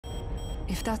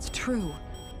If that's true,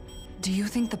 do you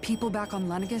think the people back on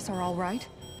Lenegis are all right?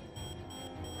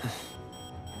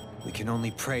 We can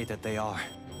only pray that they are.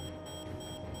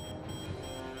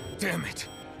 Damn it!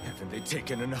 Haven't they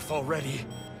taken enough already?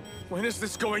 When is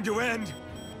this going to end?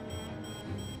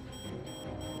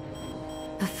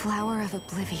 The Flower of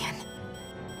Oblivion.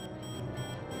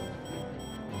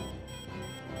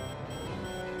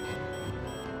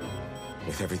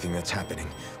 With everything that's happening,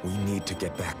 we need to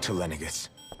get back to Lenegis.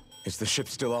 Is the ship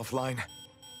still offline?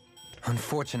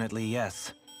 Unfortunately,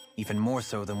 yes. Even more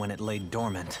so than when it lay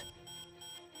dormant.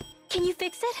 Can you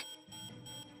fix it?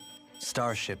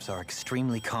 Starships are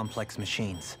extremely complex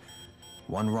machines.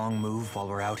 One wrong move while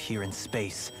we're out here in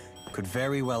space could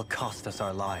very well cost us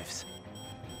our lives.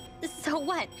 So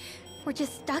what? We're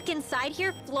just stuck inside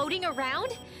here, floating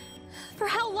around? For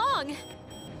how long?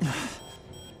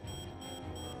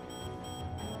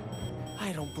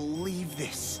 I don't believe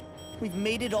this. We've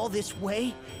made it all this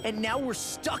way, and now we're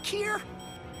stuck here?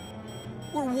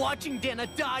 We're watching Dana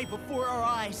die before our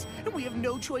eyes, and we have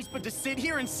no choice but to sit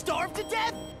here and starve to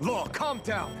death? Law, calm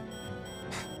down!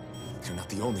 You're not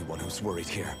the only one who's worried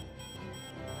here.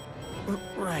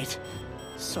 Right.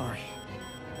 Sorry.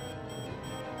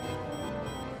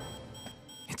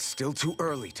 It's still too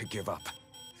early to give up.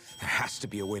 There has to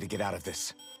be a way to get out of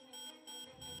this.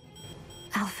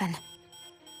 Alphen.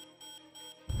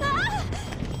 Ah!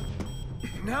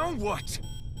 Now what?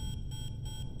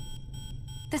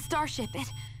 The starship,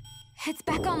 it's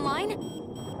back online?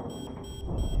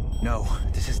 No,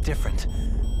 this is different.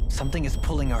 Something is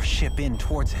pulling our ship in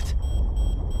towards it.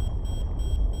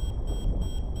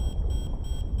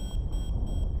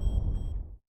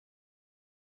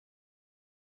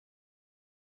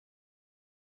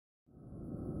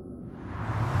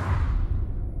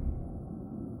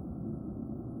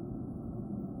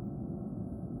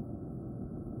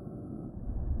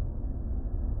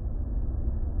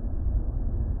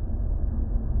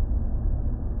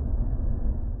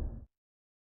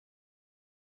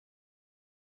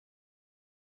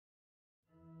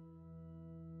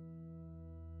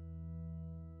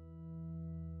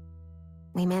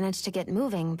 We managed to get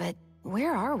moving, but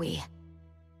where are we?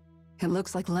 It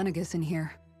looks like Lenegis in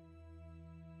here.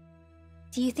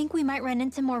 Do you think we might run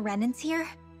into more Renans here?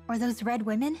 Or those red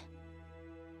women?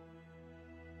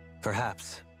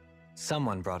 Perhaps.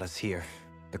 Someone brought us here.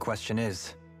 The question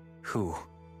is, who?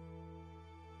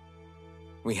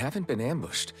 We haven't been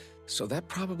ambushed, so that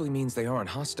probably means they aren't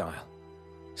hostile.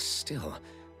 Still,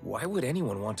 why would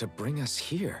anyone want to bring us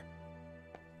here?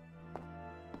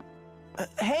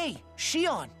 Hey,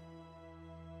 Shion!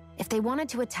 If they wanted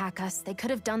to attack us, they could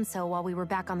have done so while we were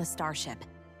back on the starship.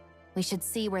 We should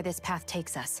see where this path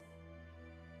takes us.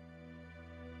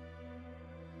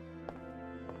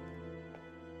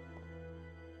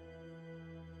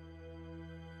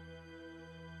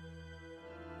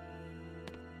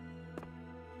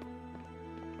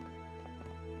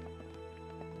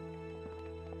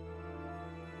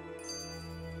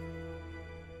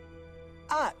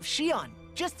 Ah, Shion,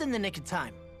 just in the nick of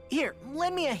time. Here,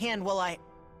 lend me a hand while I...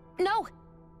 No!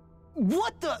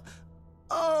 What the...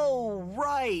 Oh,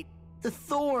 right. The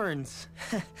thorns.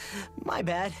 My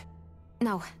bad.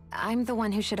 No, I'm the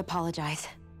one who should apologize.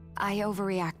 I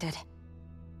overreacted.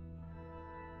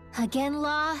 Again,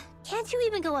 Law? Can't you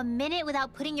even go a minute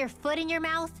without putting your foot in your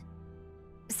mouth?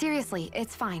 Seriously,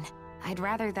 it's fine. I'd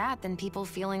rather that than people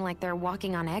feeling like they're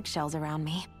walking on eggshells around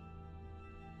me.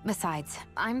 Besides,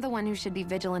 I'm the one who should be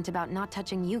vigilant about not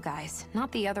touching you guys,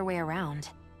 not the other way around.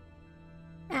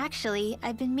 Actually,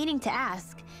 I've been meaning to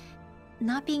ask.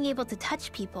 Not being able to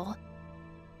touch people,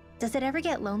 does it ever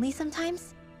get lonely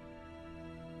sometimes?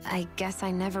 I guess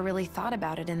I never really thought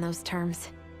about it in those terms.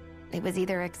 It was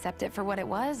either accept it for what it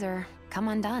was or come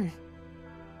undone.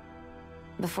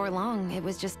 Before long, it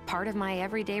was just part of my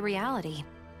everyday reality.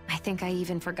 I think I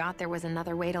even forgot there was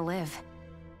another way to live.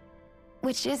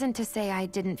 Which isn't to say I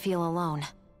didn't feel alone.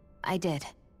 I did.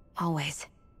 Always.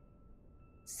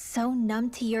 So numb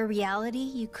to your reality,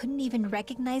 you couldn't even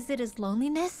recognize it as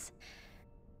loneliness?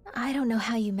 I don't know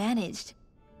how you managed.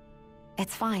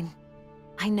 It's fine.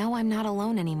 I know I'm not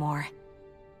alone anymore.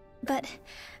 But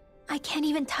I can't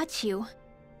even touch you.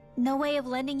 No way of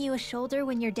lending you a shoulder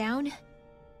when you're down?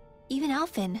 Even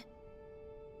Alphen.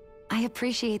 I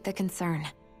appreciate the concern.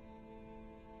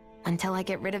 Until I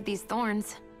get rid of these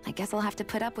thorns, I guess I'll have to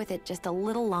put up with it just a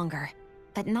little longer.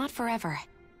 But not forever.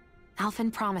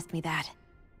 Alphen promised me that.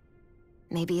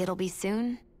 Maybe it'll be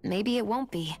soon, maybe it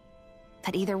won't be.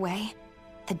 But either way,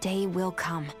 the day will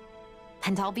come.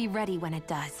 And I'll be ready when it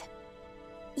does.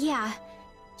 Yeah,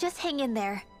 just hang in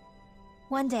there.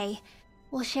 One day,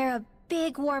 we'll share a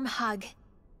big warm hug.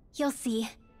 You'll see.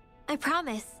 I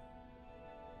promise.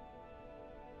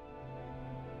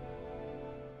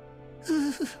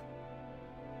 Boo!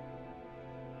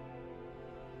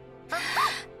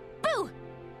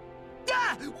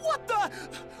 Ah! What the?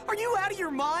 Are you out of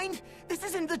your mind? This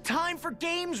isn't the time for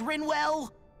games,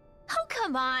 Rinwell! Oh,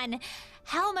 come on.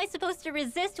 How am I supposed to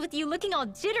resist with you looking all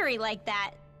jittery like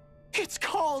that? It's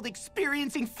called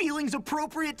experiencing feelings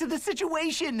appropriate to the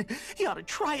situation. You ought to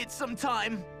try it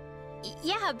sometime.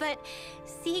 Yeah, but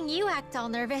seeing you act all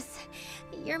nervous,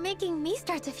 you're making me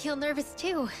start to feel nervous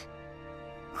too.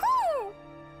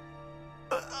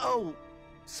 Oh,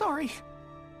 sorry.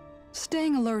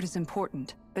 Staying alert is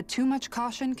important, but too much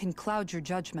caution can cloud your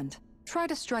judgment. Try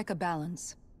to strike a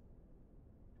balance.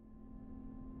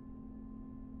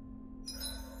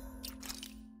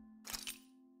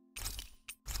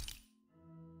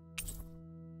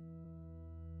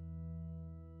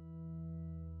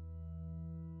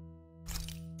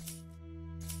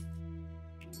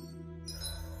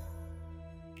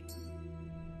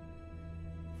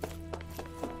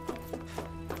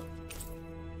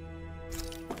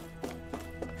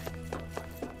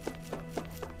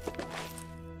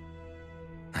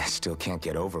 I still can't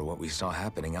get over what we saw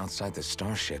happening outside the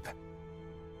starship.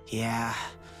 Yeah,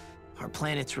 our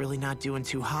planet's really not doing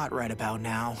too hot right about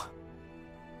now.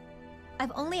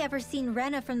 I've only ever seen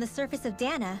Rena from the surface of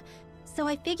Dana, so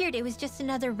I figured it was just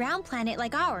another round planet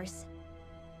like ours.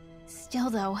 Still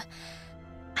though,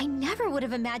 I never would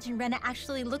have imagined Rena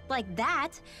actually looked like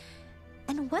that.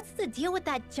 And what's the deal with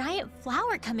that giant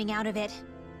flower coming out of it?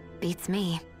 Beats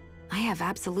me. I have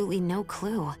absolutely no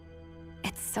clue.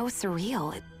 It's so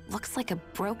surreal. It looks like a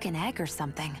broken egg or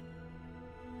something.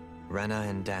 Rena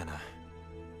and Dana.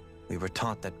 We were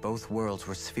taught that both worlds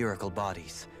were spherical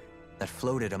bodies that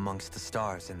floated amongst the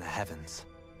stars in the heavens.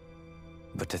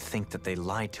 But to think that they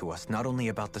lied to us not only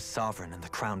about the Sovereign and the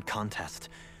Crown contest,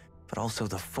 but also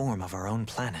the form of our own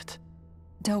planet.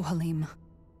 Dohalim.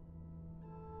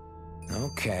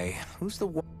 Okay, who's the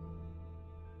one?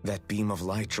 That beam of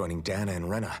light joining Dana and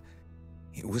Rena.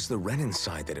 It was the Renan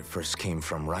side that it first came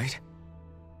from, right?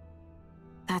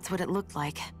 That's what it looked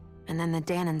like. And then the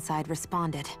Danon side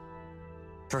responded.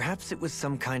 Perhaps it was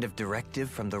some kind of directive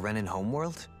from the Renan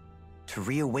homeworld? To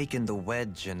reawaken the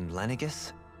Wedge and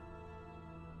Lenegis?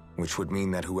 Which would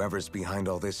mean that whoever's behind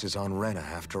all this is on Rena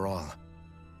after all.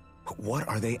 But what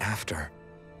are they after?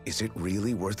 Is it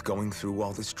really worth going through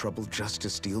all this trouble just to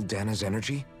steal Dana's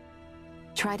energy?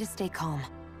 Try to stay calm.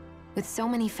 With so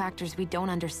many factors we don't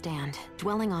understand,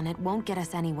 dwelling on it won't get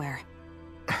us anywhere.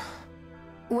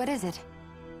 What is it?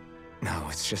 No,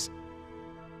 it's just...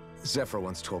 Zephyr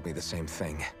once told me the same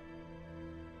thing.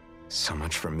 So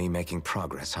much for me making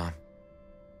progress, huh?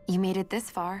 You made it this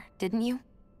far, didn't you?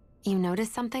 You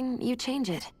notice something, you change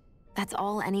it. That's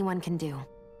all anyone can do.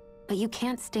 But you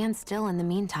can't stand still in the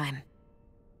meantime.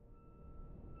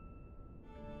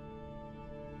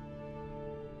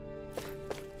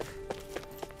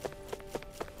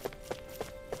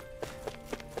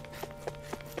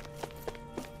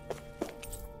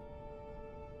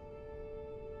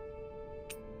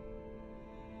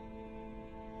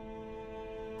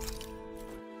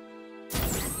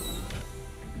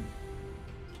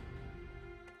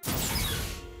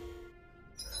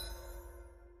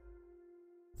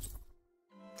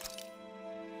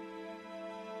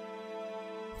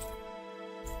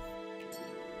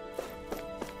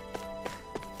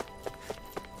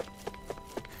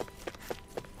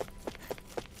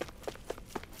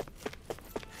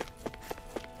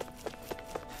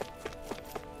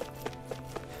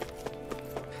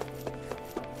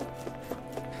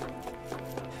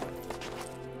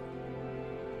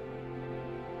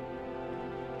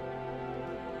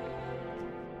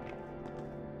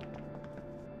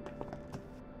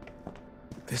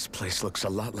 This place looks a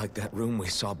lot like that room we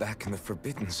saw back in the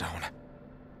Forbidden Zone.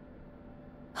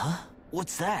 Huh?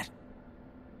 What's that?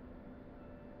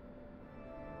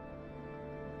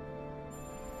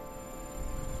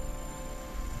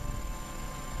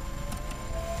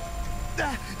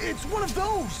 It's one of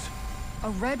those! A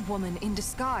red woman in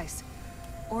disguise.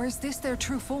 Or is this their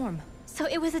true form? So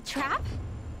it was a trap?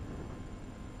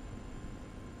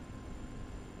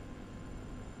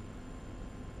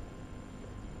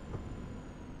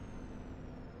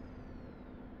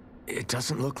 It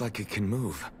doesn't look like it can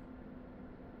move.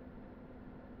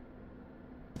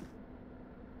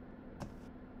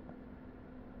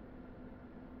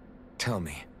 Tell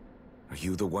me, are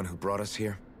you the one who brought us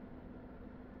here?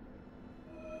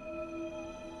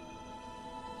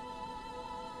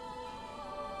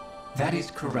 That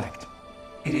is correct.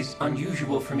 It is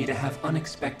unusual for me to have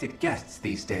unexpected guests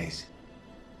these days.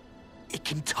 It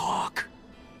can talk.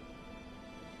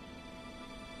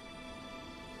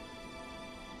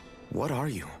 What are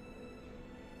you?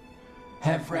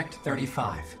 Hevrect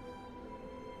 35.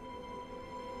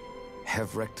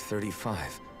 Hevrect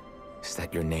 35. Is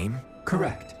that your name?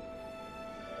 Correct.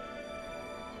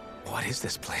 What is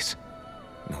this place?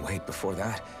 No, wait, before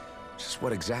that, just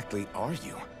what exactly are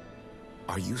you?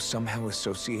 Are you somehow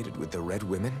associated with the Red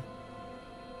Women?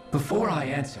 Before I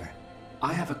answer,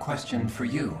 I have a question for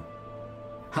you.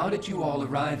 How did you all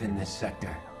arrive in this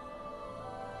sector?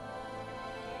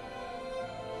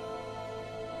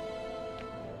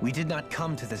 We did not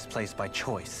come to this place by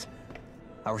choice.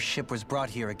 Our ship was brought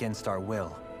here against our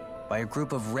will, by a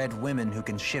group of red women who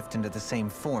can shift into the same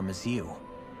form as you.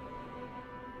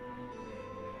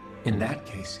 In that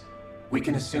case, we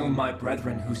can assume my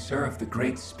brethren who serve the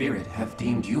Great Spirit have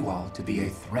deemed you all to be a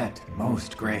threat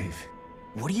most grave.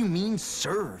 What do you mean,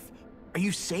 serve? Are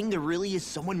you saying there really is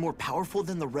someone more powerful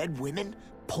than the Red Women,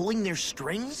 pulling their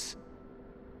strings?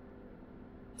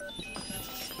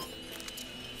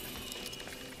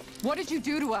 What did you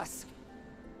do to us?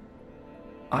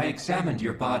 I examined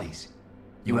your bodies.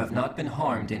 You have not been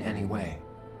harmed in any way.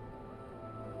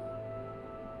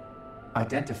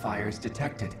 Identifiers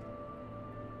detected.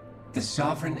 The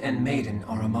Sovereign and Maiden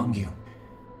are among you.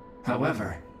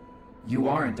 However, you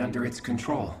aren't under its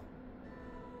control.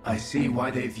 I see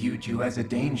why they viewed you as a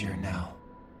danger now.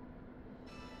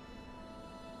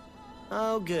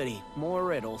 Oh goody, more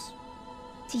riddles.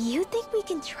 Do you think we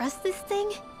can trust this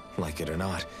thing? Like it or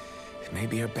not, it may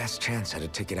be our best chance at a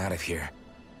ticket out of here.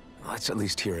 Let's at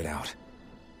least hear it out.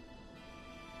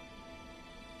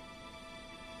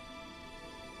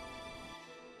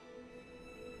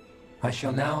 I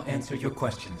shall now answer your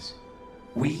questions.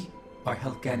 We are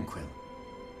Helganquil.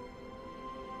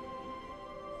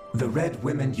 The Red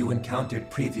Women you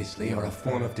encountered previously are a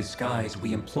form of disguise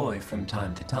we employ from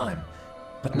time to time,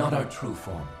 but not our true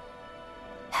form.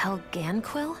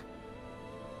 Helganquil?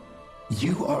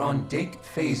 You are on Dake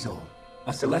Phasol,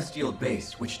 a celestial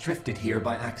base which drifted here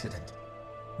by accident.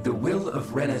 The will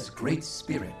of Rena's Great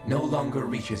Spirit no longer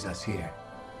reaches us here.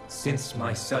 Since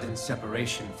my sudden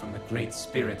separation from the Great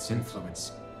Spirit's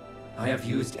influence, I have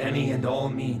used any and all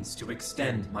means to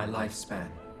extend my lifespan.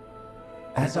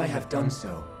 As I have done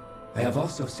so, I have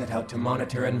also set out to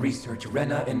monitor and research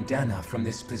Rena and Dana from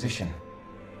this position.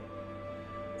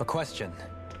 A question.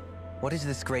 What is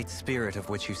this Great Spirit of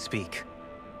which you speak?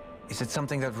 Is it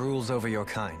something that rules over your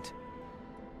kind?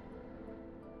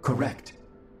 Correct.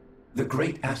 The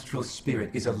Great Astral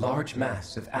Spirit is a large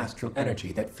mass of astral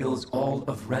energy that fills all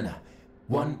of Rena,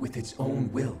 one with its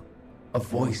own will, a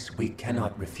voice we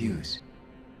cannot refuse.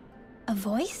 A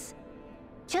voice?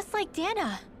 Just like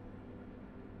Dana.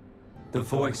 The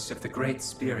voice of the Great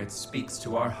Spirit speaks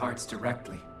to our hearts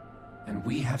directly, and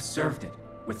we have served it,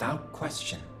 without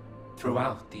question,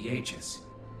 throughout the ages.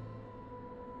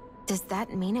 Does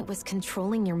that mean it was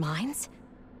controlling your minds?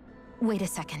 Wait a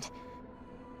second.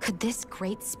 Could this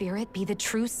Great Spirit be the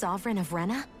true Sovereign of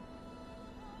Rena?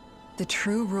 The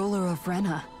true ruler of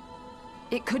Rena.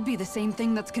 It could be the same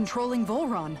thing that's controlling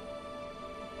Volron.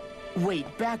 Wait,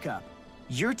 back up.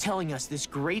 You're telling us this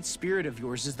Great Spirit of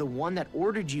yours is the one that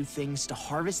ordered you things to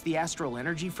harvest the astral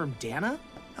energy from Dana?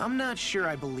 I'm not sure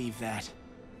I believe that.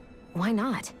 Why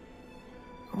not?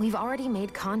 We've already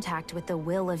made contact with the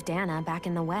will of Dana back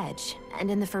in the Wedge, and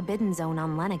in the Forbidden Zone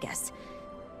on Lenegus.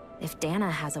 If Dana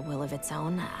has a will of its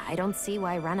own, I don't see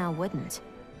why Rena wouldn't.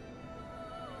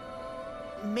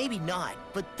 Maybe not,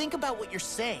 but think about what you're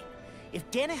saying. If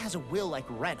Dana has a will like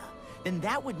Rena, then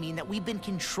that would mean that we've been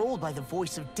controlled by the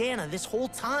voice of Dana this whole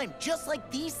time, just like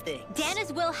these things.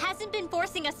 Dana's will hasn't been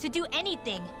forcing us to do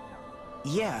anything.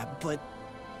 Yeah, but...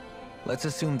 Let's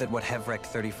assume that what Hevrect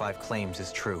 35 claims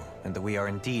is true, and that we are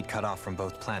indeed cut off from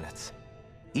both planets.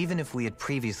 Even if we had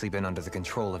previously been under the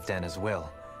control of Dana's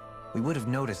will, we would have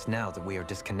noticed now that we are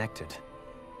disconnected.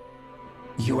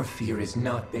 Your fear is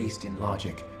not based in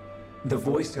logic. The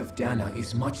voice of Dana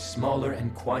is much smaller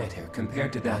and quieter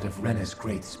compared to that of Rena's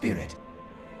Great Spirit.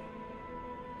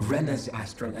 Rena's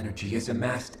astral energy is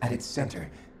amassed at its center,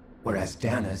 whereas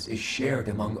Dana's is shared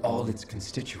among all its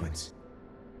constituents.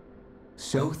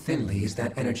 So thinly is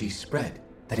that energy spread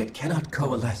that it cannot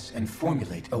coalesce and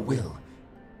formulate a will.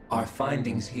 Our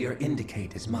findings here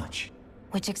indicate as much.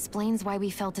 Which explains why we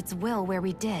felt its will where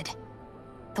we did.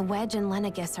 The Wedge and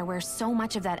Lenegus are where so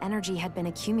much of that energy had been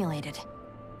accumulated.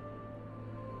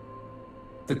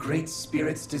 The Great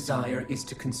Spirit's desire is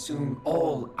to consume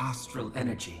all astral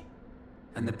energy.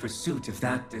 And the pursuit of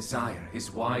that desire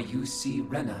is why you see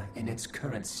Rena in its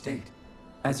current state.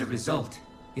 As a result,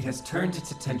 it has turned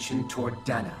its attention toward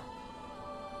Dana.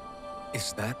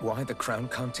 Is that why the crown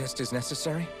contest is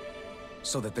necessary?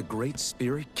 So that the Great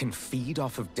Spirit can feed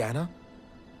off of Dana?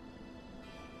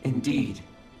 Indeed.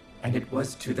 And it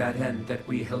was to that end that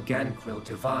we Helganquil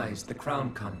devised the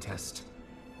crown contest.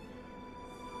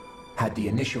 Had the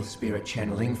initial spirit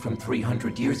channeling from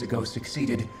 300 years ago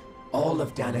succeeded, all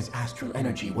of Dana's astral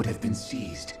energy would have been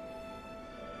seized.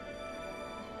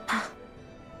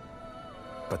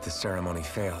 But the ceremony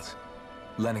failed.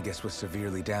 Lenegis was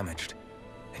severely damaged,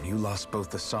 and you lost both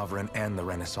the Sovereign and the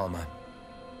Renasalma.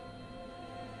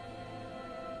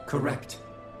 Correct.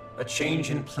 A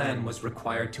change in plan was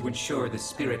required to ensure the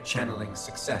spirit channeling's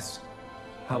success.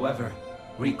 However,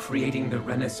 recreating the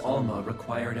Renis Alma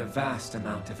required a vast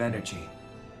amount of energy.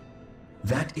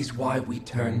 That is why we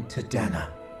turned to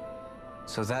Dana.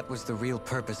 So that was the real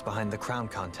purpose behind the crown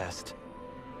contest.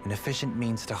 An efficient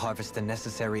means to harvest the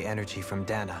necessary energy from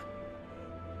Dana.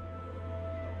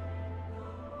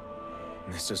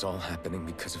 This is all happening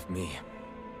because of me.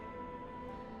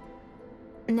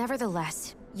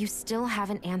 Nevertheless, you still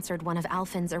haven't answered one of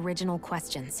Alphen's original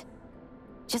questions.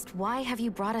 Just why have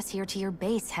you brought us here to your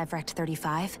base, Hevrecht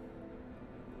 35?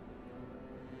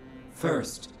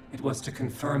 First, it was to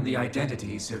confirm the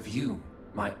identities of you,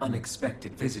 my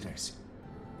unexpected visitors.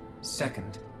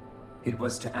 Second, it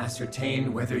was to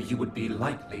ascertain whether you would be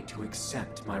likely to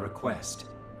accept my request.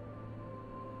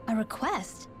 A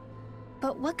request?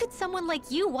 But what could someone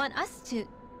like you want us to...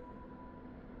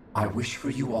 I wish for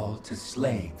you all to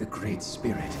slay the Great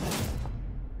Spirit.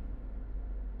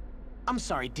 I'm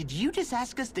sorry, did you just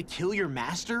ask us to kill your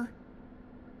master?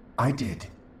 I did.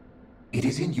 It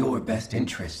is in your best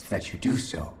interest that you do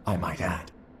so, I might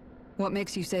add. What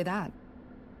makes you say that?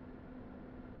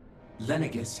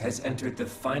 Lenegis has entered the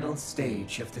final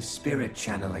stage of the spirit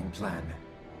channeling plan.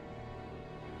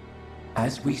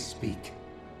 As we speak,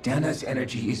 Dana's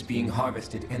energy is being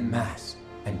harvested en masse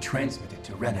and transmitted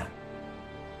to Rena.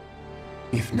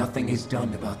 If nothing is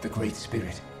done about the Great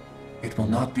Spirit, it will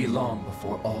not be long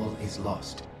before all is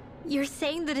lost. You're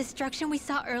saying the destruction we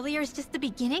saw earlier is just the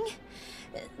beginning?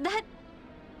 That...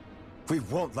 We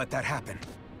won't let that happen.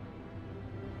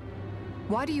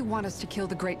 Why do you want us to kill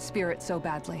the Great Spirit so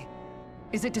badly?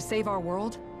 Is it to save our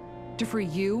world? To free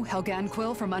you,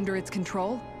 Helganquil, from under its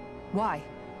control? Why?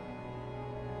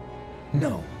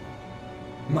 No.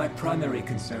 My primary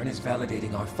concern is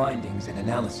validating our findings and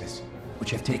analysis,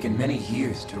 which have taken many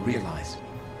years to realize.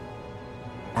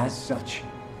 As such,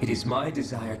 it is my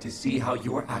desire to see how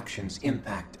your actions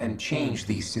impact and change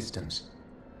these systems.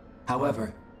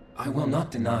 However, I will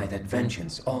not deny that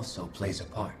vengeance also plays a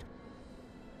part.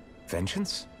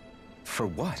 Vengeance? For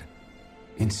what?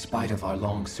 In spite of our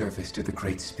long service to the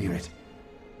Great Spirit,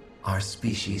 our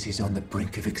species is on the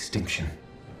brink of extinction.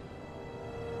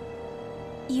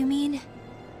 You mean...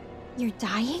 you're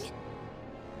dying?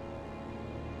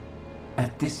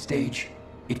 At this stage,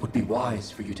 it would be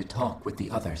wise for you to talk with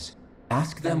the others.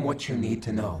 Ask them what you need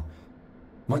to know.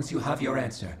 Once you have your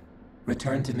answer,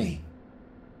 return to me.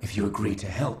 If you agree to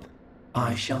help,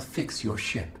 I shall fix your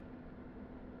ship.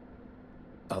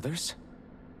 Others?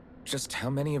 Just how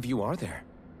many of you are there?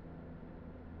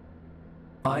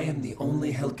 I am the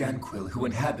only Helganquil who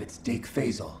inhabits Dake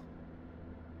Phasal.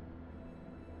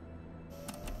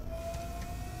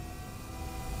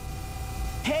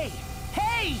 Hey!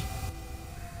 Hey!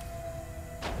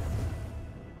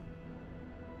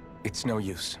 It's no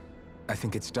use. I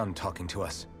think it's done talking to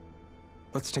us.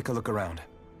 Let's take a look around.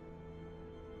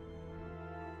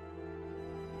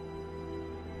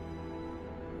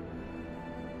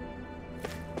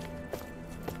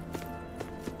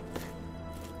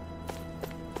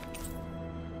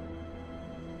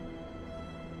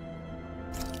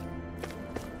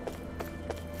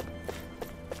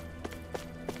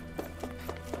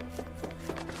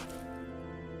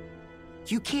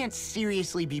 You can't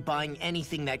seriously be buying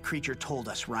anything that creature told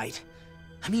us, right?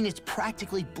 I mean, it's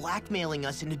practically blackmailing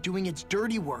us into doing its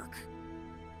dirty work.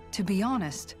 To be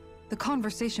honest, the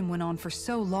conversation went on for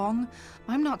so long,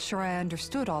 I'm not sure I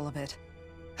understood all of it.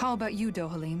 How about you,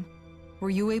 Dohalim? Were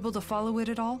you able to follow it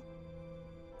at all?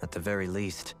 At the very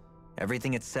least,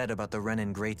 everything it said about the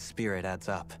Renan Great Spirit adds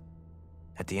up.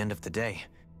 At the end of the day,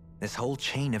 this whole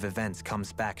chain of events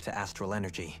comes back to astral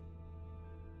energy.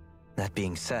 That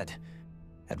being said,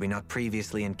 had we not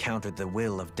previously encountered the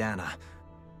will of Dana,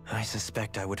 I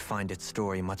suspect I would find its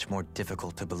story much more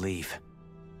difficult to believe.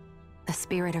 The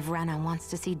spirit of Rena wants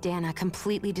to see Dana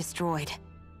completely destroyed.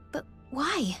 But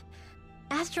why?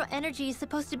 Astral energy is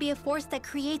supposed to be a force that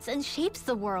creates and shapes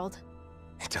the world.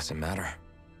 It doesn't matter.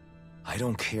 I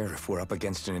don't care if we're up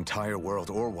against an entire world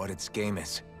or what its game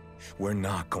is. We're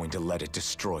not going to let it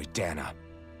destroy Dana.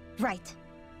 Right.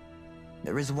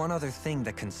 There is one other thing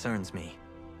that concerns me.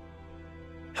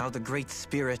 How the Great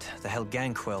Spirit, the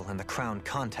Helganquil, and the Crown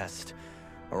Contest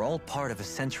are all part of a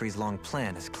centuries-long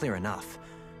plan is clear enough.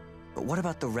 But what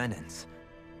about the Renans?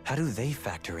 How do they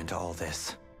factor into all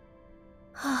this?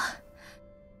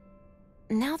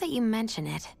 Now that you mention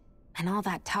it, and all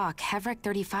that talk, Hevric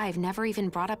 35 never even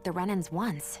brought up the Renans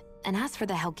once. And as for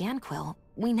the Helganquil,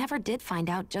 we never did find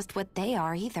out just what they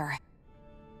are either.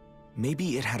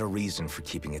 Maybe it had a reason for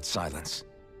keeping its silence.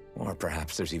 Or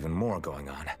perhaps there's even more going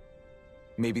on.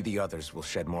 Maybe the others will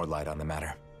shed more light on the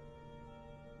matter.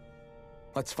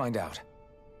 Let's find out.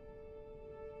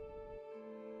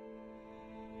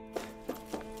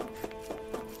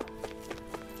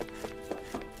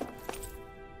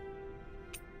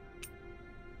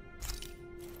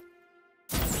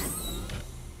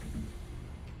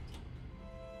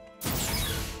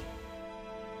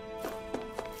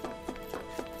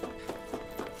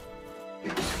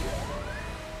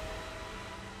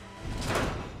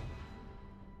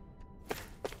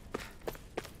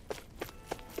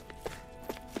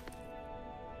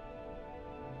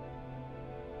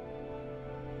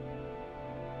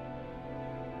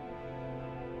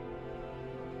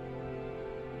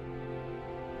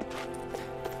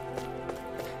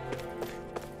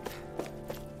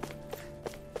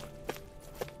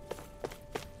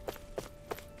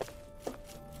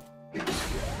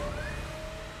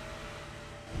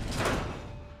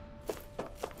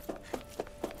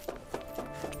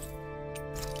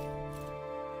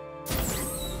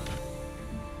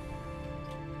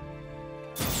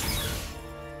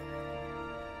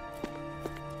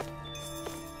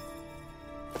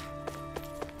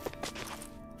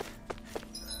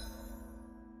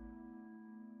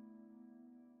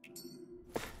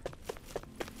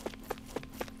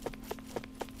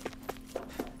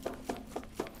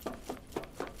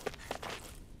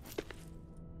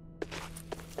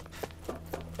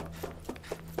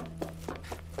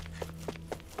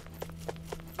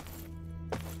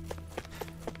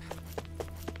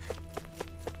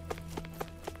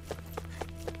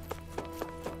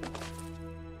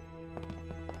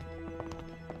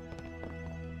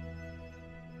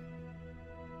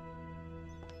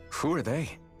 Who are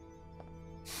they?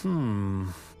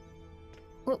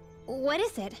 What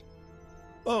is it?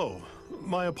 Oh,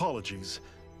 my apologies.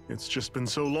 It's just been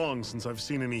so long since I've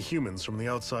seen any humans from the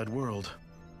outside world.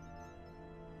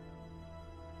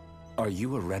 Are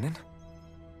you a Renan?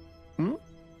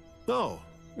 Oh,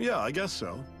 yeah, I guess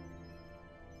so.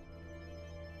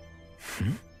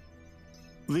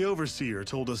 The Overseer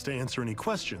told us to answer any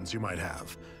questions you might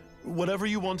have. Whatever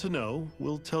you want to know,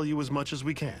 we'll tell you as much as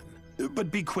we can.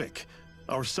 But be quick.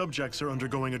 Our subjects are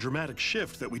undergoing a dramatic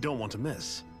shift that we don't want to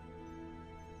miss.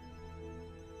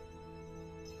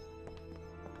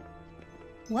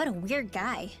 What a weird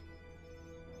guy.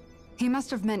 He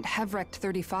must have meant Hevric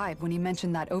 35 when he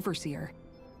mentioned that Overseer.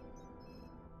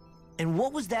 And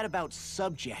what was that about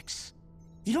subjects?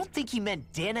 You don't think he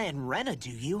meant Dana and Rena, do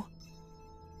you?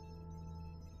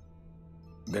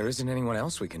 There isn't anyone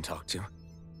else we can talk to.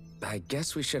 I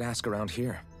guess we should ask around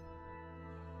here.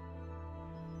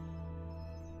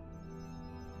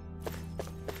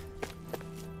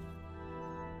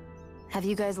 Have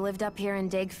you guys lived up here in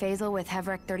Deg Faisal with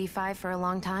Hevric 35 for a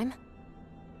long time?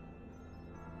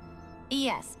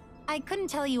 Yes. I couldn't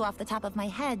tell you off the top of my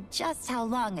head just how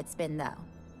long it's been, though.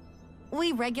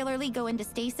 We regularly go into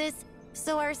stasis,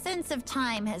 so our sense of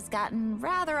time has gotten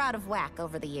rather out of whack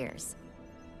over the years.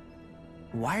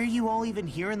 Why are you all even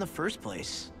here in the first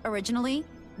place? Originally,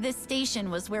 this station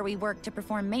was where we worked to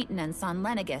perform maintenance on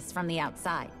Lenegis from the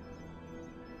outside.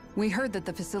 We heard that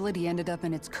the facility ended up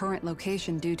in its current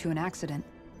location due to an accident.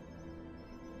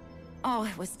 Oh,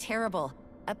 it was terrible.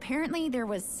 Apparently there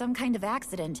was some kind of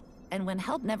accident, and when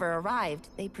help never arrived,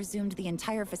 they presumed the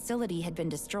entire facility had been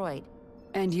destroyed.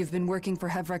 And you've been working for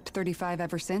Hevric 35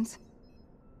 ever since?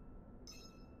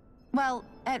 Well,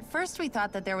 at first we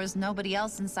thought that there was nobody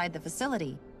else inside the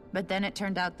facility, but then it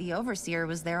turned out the Overseer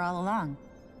was there all along.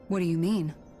 What do you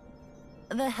mean?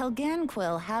 The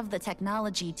Helganquil have the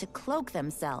technology to cloak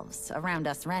themselves around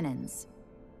us Renans.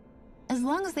 As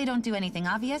long as they don't do anything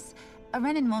obvious, a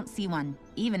Renan won't see one,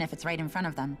 even if it's right in front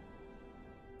of them.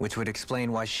 Which would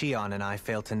explain why Shion and I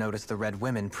failed to notice the Red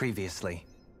Women previously.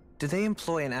 Do they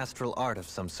employ an astral art of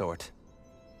some sort?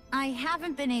 I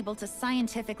haven't been able to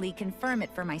scientifically confirm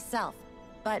it for myself,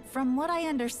 but from what I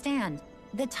understand,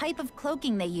 the type of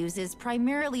cloaking they use is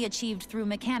primarily achieved through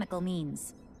mechanical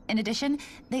means. In addition,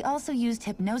 they also used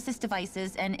hypnosis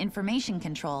devices and information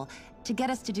control to get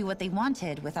us to do what they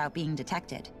wanted without being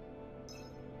detected.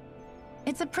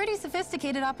 It's a pretty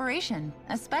sophisticated operation,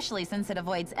 especially since it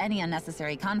avoids any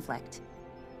unnecessary conflict.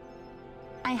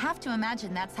 I have to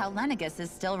imagine that's how Lenegis is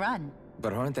still run.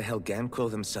 But aren't the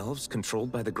Helganquil themselves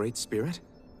controlled by the Great Spirit?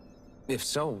 If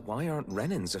so, why aren't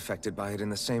Renans affected by it in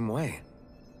the same way?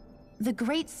 The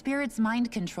Great Spirit's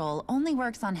mind control only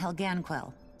works on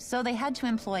Helganquil, so they had to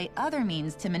employ other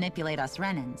means to manipulate us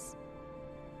Renans.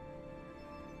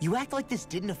 You act like this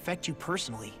didn't affect you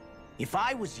personally. If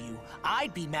I was you,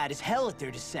 I'd be mad as hell at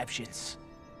their deceptions.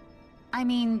 I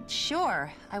mean, sure,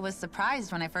 I was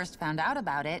surprised when I first found out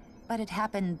about it, but it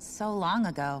happened so long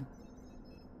ago.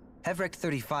 Hevrek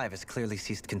 35 has clearly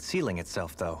ceased concealing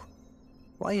itself, though.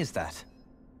 Why is that?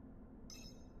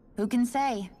 Who can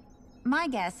say? My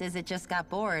guess is it just got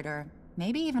bored, or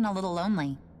maybe even a little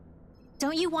lonely.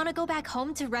 Don't you want to go back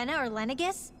home to Rena or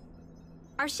Lenegis?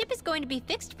 Our ship is going to be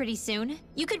fixed pretty soon.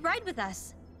 You could ride with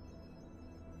us.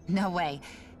 No way.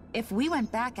 If we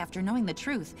went back after knowing the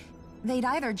truth, they'd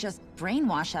either just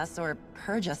brainwash us or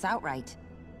purge us outright.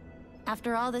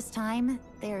 After all this time,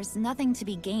 there's nothing to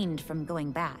be gained from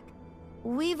going back.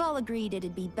 We've all agreed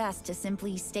it'd be best to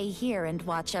simply stay here and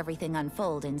watch everything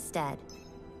unfold instead.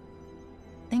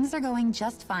 Things are going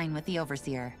just fine with the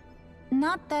Overseer.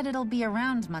 Not that it'll be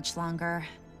around much longer.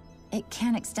 It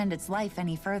can't extend its life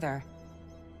any further.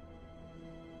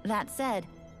 That said,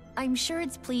 I'm sure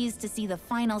it's pleased to see the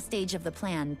final stage of the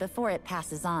plan before it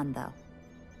passes on, though.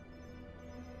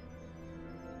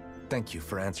 Thank you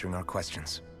for answering our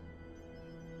questions.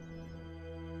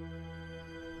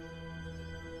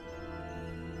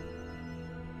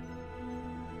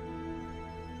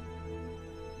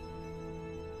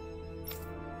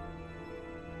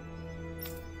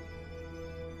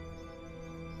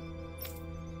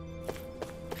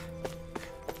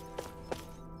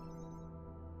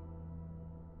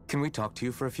 Can we talk to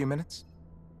you for a few minutes?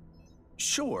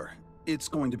 Sure. It's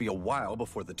going to be a while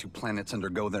before the two planets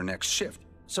undergo their next shift,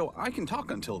 so I can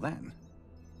talk until then.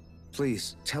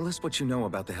 Please, tell us what you know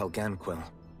about the Helganquil.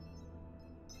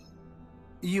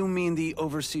 You mean the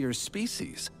Overseer's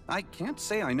species? I can't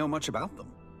say I know much about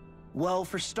them. Well,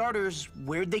 for starters,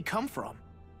 where'd they come from?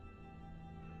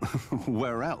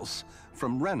 Where else?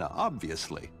 From Rena,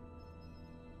 obviously.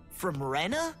 From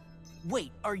Rena?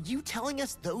 Wait, are you telling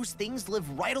us those things live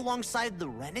right alongside the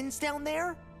Renans down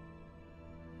there?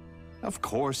 Of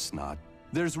course not.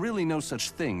 There's really no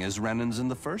such thing as Renans in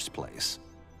the first place.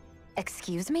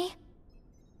 Excuse me?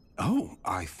 Oh,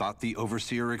 I thought the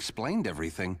Overseer explained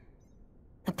everything.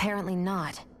 Apparently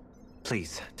not.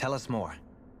 Please, tell us more.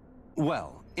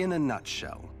 Well, in a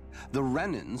nutshell, the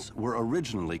Renans were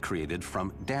originally created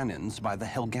from Danans by the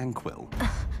Helganquil.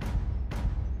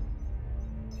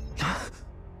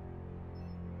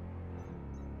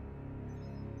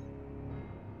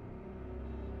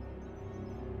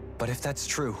 But if that's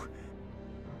true,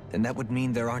 then that would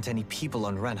mean there aren't any people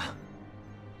on Rena.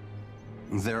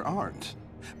 There aren't.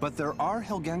 But there are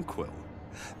Helganquil.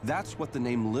 That's what the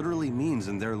name literally means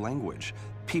in their language.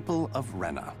 People of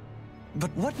Rena.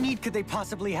 But what need could they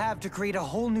possibly have to create a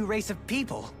whole new race of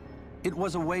people? It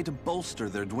was a way to bolster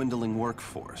their dwindling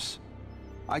workforce.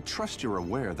 I trust you're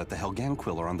aware that the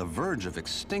Helganquil are on the verge of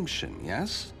extinction,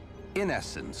 yes? In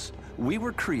essence, we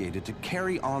were created to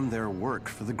carry on their work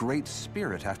for the Great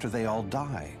Spirit after they all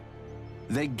die.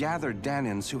 They gathered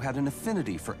Danans who had an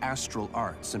affinity for astral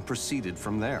arts and proceeded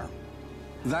from there.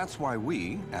 That's why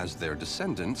we, as their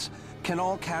descendants, can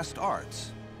all cast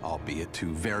arts, albeit to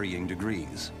varying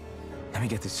degrees. Let me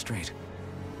get this straight.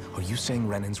 Are you saying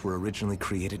Renans were originally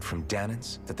created from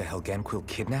Danans that the Helganquil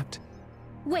kidnapped?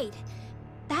 Wait,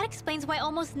 that explains why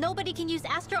almost nobody can use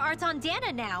astral arts on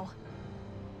Dana now.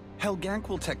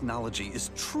 Helganquil technology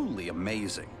is truly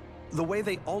amazing. The way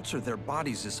they alter their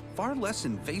bodies is far less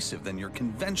invasive than your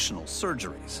conventional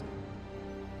surgeries.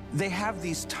 They have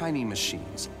these tiny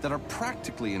machines that are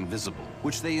practically invisible,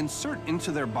 which they insert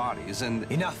into their bodies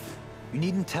and— Enough! You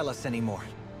needn't tell us anymore.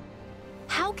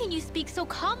 How can you speak so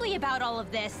calmly about all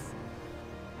of this?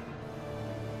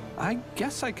 I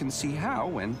guess I can see how,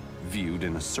 when viewed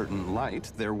in a certain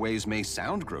light, their ways may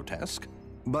sound grotesque.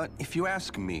 But if you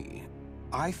ask me,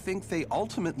 I think they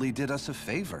ultimately did us a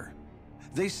favor.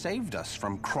 They saved us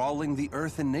from crawling the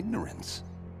earth in ignorance.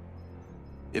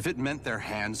 If it meant their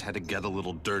hands had to get a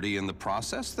little dirty in the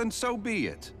process, then so be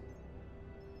it.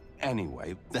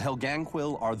 Anyway, the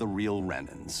Helganquil are the real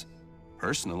Renans.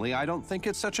 Personally, I don't think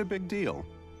it's such a big deal.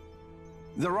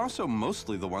 They're also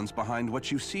mostly the ones behind what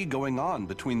you see going on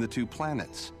between the two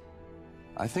planets.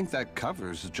 I think that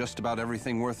covers just about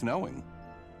everything worth knowing.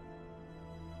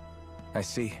 I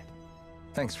see.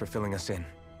 Thanks for filling us in.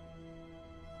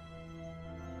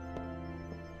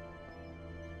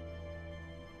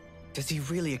 Does he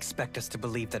really expect us to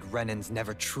believe that Renans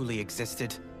never truly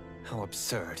existed? How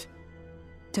absurd.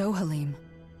 Dohalim.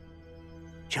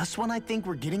 Just when I think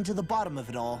we're getting to the bottom of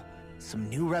it all, some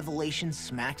new revelation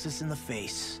smacks us in the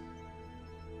face.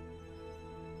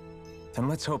 And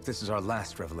let's hope this is our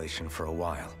last revelation for a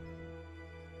while.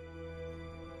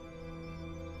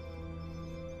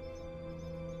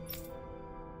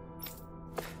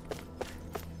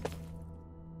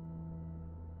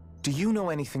 Do you know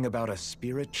anything about a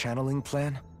spirit channeling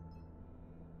plan?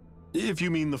 If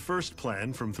you mean the first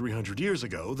plan from 300 years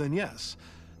ago, then yes.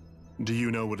 Do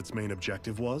you know what its main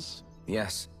objective was?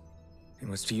 Yes. It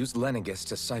was to use Lenegis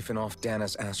to siphon off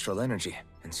Dana's astral energy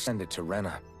and send it to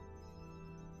Rena.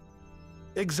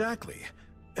 Exactly.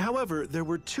 However, there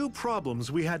were two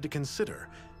problems we had to consider.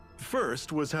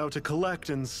 First was how to collect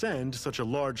and send such a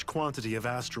large quantity of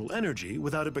astral energy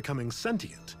without it becoming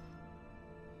sentient.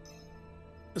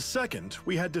 Second,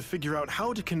 we had to figure out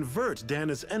how to convert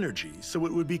Dana's energy so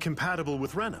it would be compatible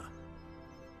with Rena.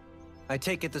 I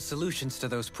take it the solutions to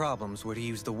those problems were to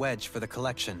use the wedge for the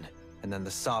collection, and then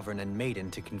the Sovereign and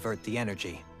Maiden to convert the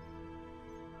energy.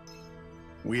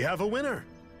 We have a winner!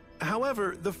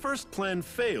 However, the first plan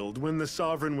failed when the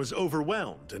Sovereign was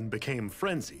overwhelmed and became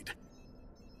frenzied.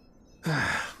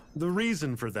 The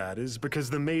reason for that is because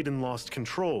the Maiden lost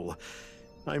control.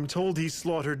 I'm told he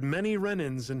slaughtered many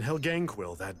Renans in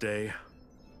Helganquil that day.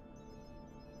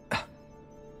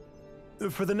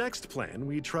 For the next plan,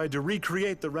 we tried to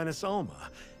recreate the Renis Alma,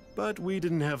 but we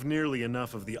didn't have nearly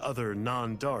enough of the other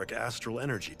non-dark astral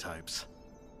energy types.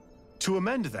 To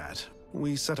amend that,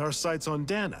 we set our sights on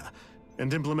Dana,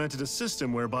 and implemented a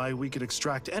system whereby we could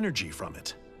extract energy from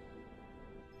it.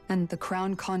 And the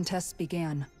crown contests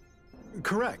began.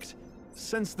 Correct.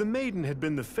 Since the Maiden had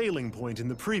been the failing point in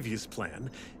the previous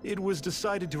plan, it was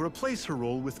decided to replace her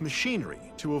role with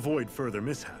machinery to avoid further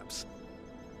mishaps.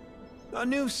 A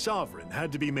new Sovereign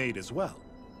had to be made as well.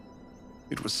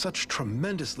 It was such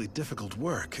tremendously difficult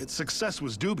work, its success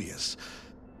was dubious.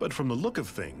 But from the look of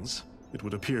things, it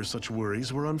would appear such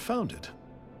worries were unfounded.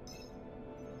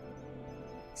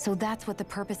 So that's what the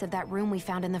purpose of that room we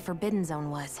found in the Forbidden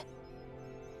Zone was.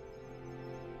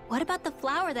 What about the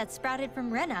flower that sprouted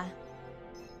from Rena?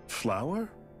 Flower?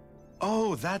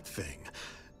 Oh, that thing.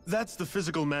 That's the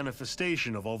physical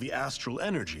manifestation of all the astral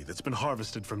energy that's been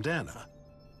harvested from Dana.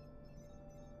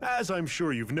 As I'm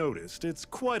sure you've noticed, it's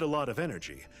quite a lot of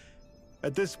energy.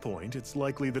 At this point, it's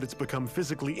likely that it's become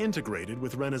physically integrated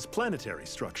with Rena's planetary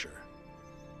structure.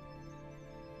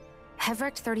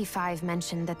 Hevrecht 35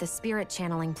 mentioned that the spirit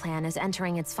channeling plan is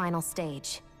entering its final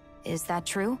stage. Is that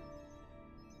true?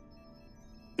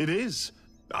 It is.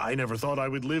 I never thought I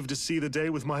would live to see the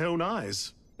day with my own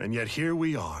eyes, and yet here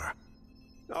we are.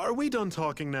 Are we done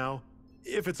talking now?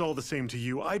 If it's all the same to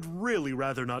you, I'd really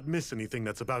rather not miss anything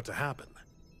that's about to happen.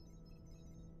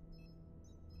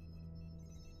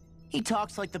 He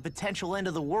talks like the potential end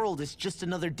of the world is just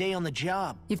another day on the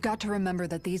job. You've got to remember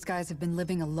that these guys have been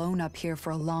living alone up here for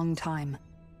a long time.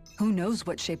 Who knows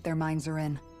what shape their minds are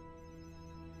in?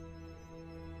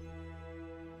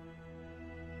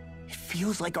 It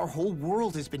feels like our whole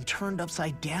world has been turned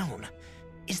upside down.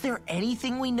 Is there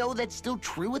anything we know that's still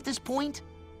true at this point?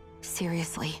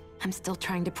 Seriously, I'm still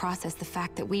trying to process the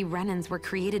fact that we Renans were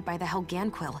created by the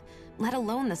Helganquil, let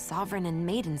alone the Sovereign and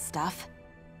Maiden stuff.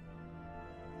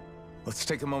 Let's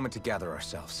take a moment to gather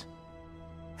ourselves.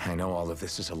 I know all of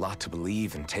this is a lot to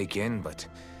believe and take in, but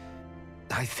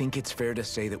I think it's fair to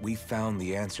say that we've found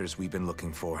the answers we've been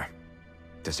looking for.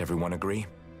 Does everyone agree?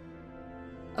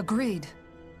 Agreed.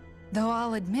 Though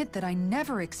I'll admit that I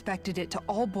never expected it to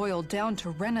all boil down to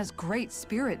Rena's great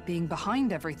spirit being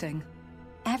behind everything.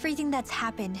 Everything that's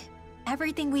happened,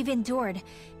 everything we've endured,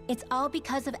 it's all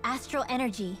because of astral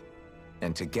energy.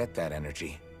 And to get that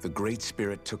energy, the Great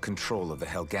Spirit took control of the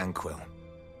Helganquil.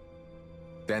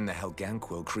 Then the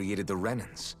Helganquil created the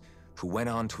Renans, who went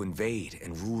on to invade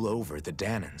and rule over the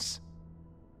Danans.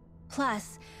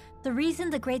 Plus, the reason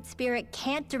the Great Spirit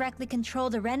can't directly control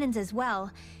the Renans as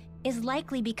well is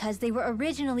likely because they were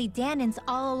originally Danans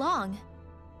all along.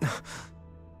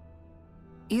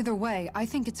 Either way, I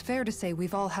think it's fair to say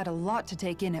we've all had a lot to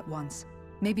take in at once.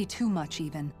 Maybe too much,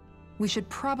 even. We should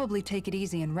probably take it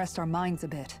easy and rest our minds a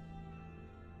bit.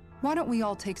 Why don't we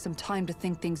all take some time to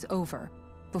think things over,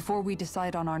 before we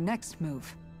decide on our next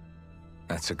move?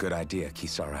 That's a good idea,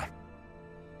 Kisara.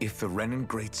 If the Renan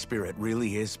Great Spirit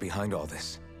really is behind all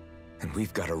this, then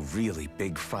we've got a really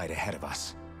big fight ahead of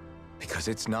us. Because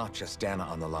it's not just Dana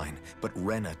on the line, but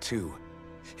Rena too.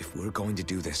 If we're going to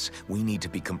do this, we need to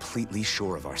be completely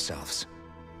sure of ourselves.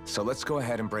 So let's go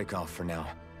ahead and break off for now.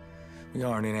 We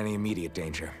aren't in any immediate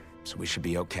danger, so we should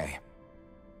be okay.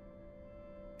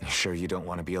 You sure you don't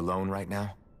want to be alone right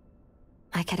now?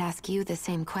 I could ask you the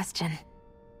same question.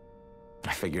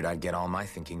 I figured I'd get all my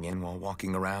thinking in while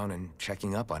walking around and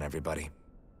checking up on everybody.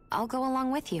 I'll go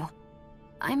along with you.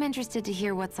 I'm interested to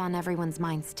hear what's on everyone's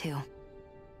minds too.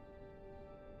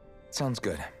 Sounds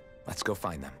good. Let's go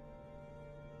find them.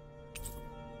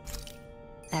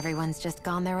 Everyone's just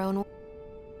gone their own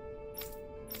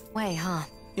way, huh?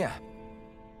 Yeah.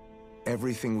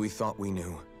 Everything we thought we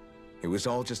knew. It was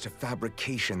all just a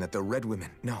fabrication that the Red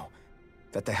Women, no,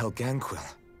 that the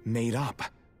Helganquil made up.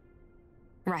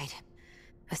 Right.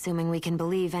 Assuming we can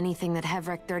believe anything that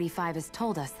Hevrek 35 has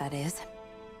told us, that is.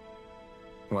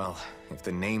 Well, if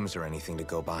the names are anything to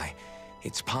go by,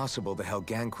 it's possible the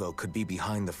Helganquil could be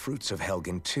behind the fruits of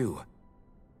Helgen too.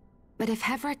 But if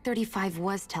Hevrek 35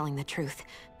 was telling the truth,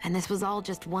 and this was all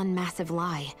just one massive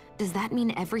lie, does that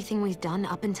mean everything we've done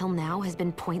up until now has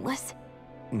been pointless?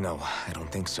 No, I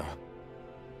don't think so.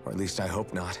 Or at least I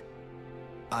hope not.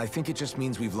 I think it just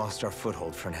means we've lost our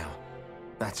foothold for now.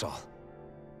 That's all.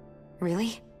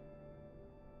 Really?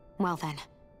 Well then,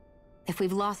 if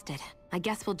we've lost it, I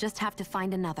guess we'll just have to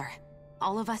find another.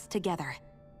 All of us together.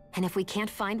 And if we can't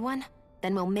find one,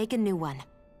 then we'll make a new one.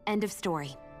 End of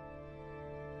story.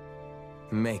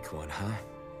 Make one, huh?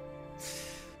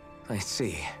 I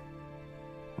see.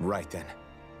 Right then.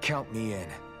 Count me in.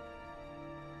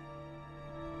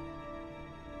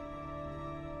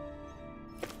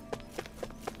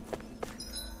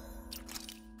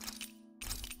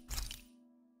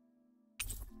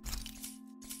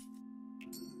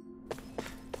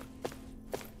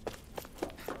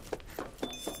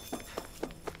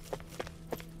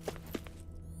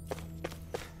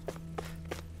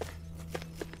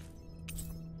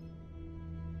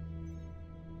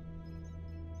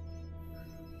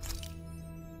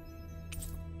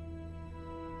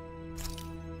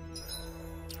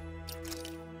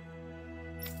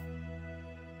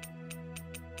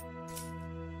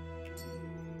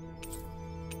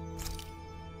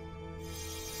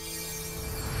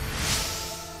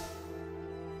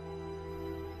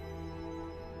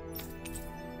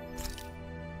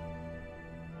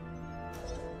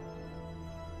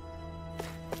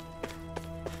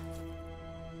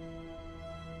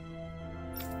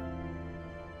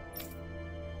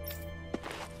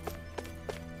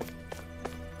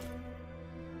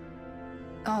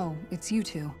 Oh, it's you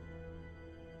two.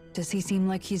 Does he seem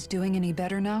like he's doing any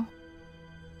better now?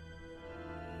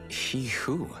 He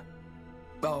who?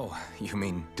 Oh, you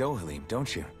mean Dohalim,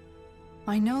 don't you?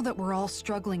 I know that we're all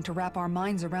struggling to wrap our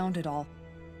minds around it all,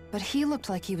 but he looked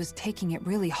like he was taking it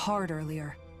really hard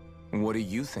earlier. What do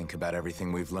you think about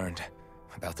everything we've learned?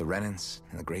 About the Renans,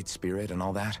 and the Great Spirit, and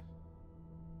all that?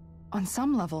 On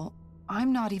some level,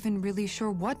 I'm not even really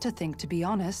sure what to think, to be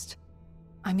honest.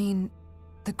 I mean,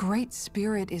 the Great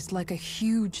Spirit is like a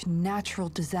huge natural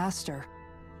disaster,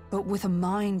 but with a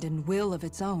mind and will of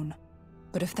its own.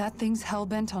 But if that thing's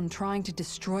hellbent on trying to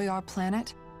destroy our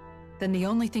planet, then the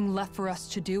only thing left for us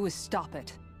to do is stop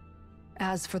it.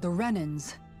 As for the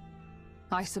Renans,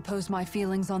 I suppose my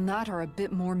feelings on that are a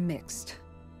bit more mixed.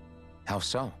 How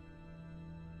so?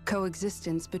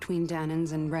 Coexistence between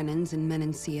Danans and Renans in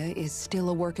Menancia is still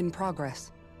a work in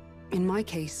progress. In my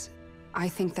case, I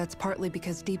think that's partly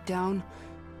because deep down,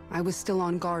 I was still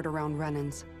on guard around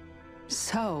Renans.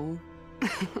 So,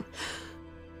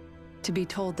 to be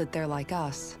told that they're like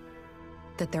us,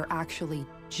 that they're actually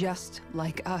just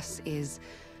like us is,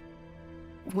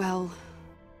 well,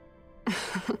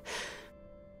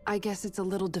 I guess it's a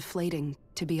little deflating,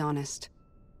 to be honest.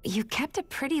 You kept a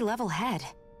pretty level head.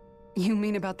 You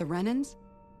mean about the Renans?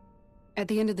 At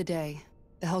the end of the day,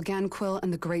 the Helganquil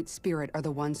and the Great Spirit are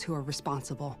the ones who are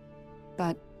responsible.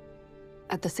 But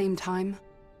at the same time,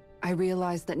 I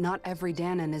realize that not every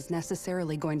Danan is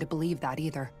necessarily going to believe that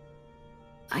either.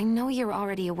 I know you're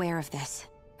already aware of this,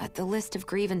 but the list of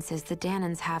grievances the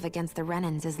Danans have against the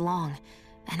Renans is long,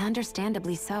 and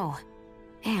understandably so.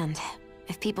 And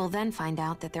if people then find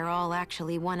out that they're all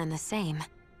actually one and the same,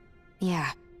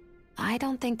 yeah, I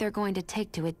don't think they're going to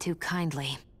take to it too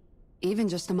kindly. Even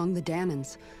just among the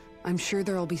Danans, I'm sure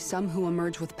there'll be some who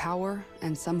emerge with power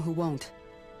and some who won't.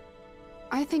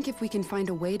 I think if we can find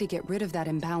a way to get rid of that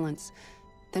imbalance,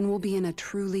 then we'll be in a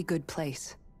truly good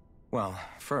place. Well,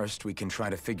 first we can try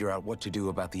to figure out what to do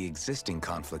about the existing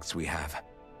conflicts we have.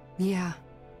 Yeah.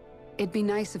 It'd be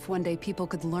nice if one day people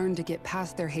could learn to get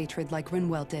past their hatred like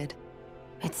Rinwell did.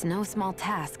 It's no small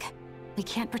task. We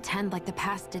can't pretend like the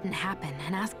past didn't happen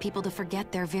and ask people to forget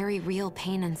their very real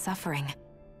pain and suffering.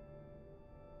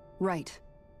 Right.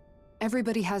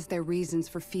 Everybody has their reasons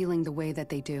for feeling the way that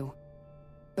they do.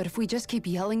 But if we just keep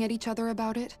yelling at each other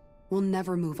about it, we'll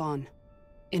never move on.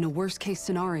 In a worst-case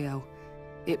scenario,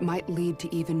 it might lead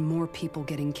to even more people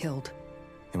getting killed.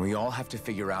 And we all have to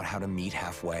figure out how to meet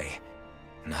halfway.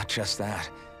 Not just that,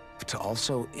 but to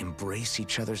also embrace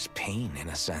each other's pain, in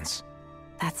a sense.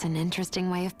 That's an interesting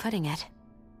way of putting it.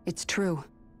 It's true.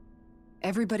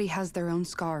 Everybody has their own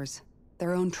scars,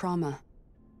 their own trauma.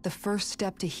 The first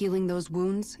step to healing those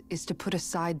wounds is to put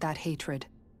aside that hatred.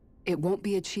 It won't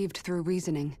be achieved through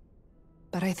reasoning,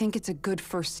 but I think it's a good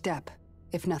first step,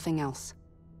 if nothing else.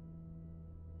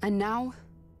 And now,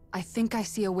 I think I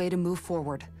see a way to move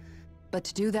forward. But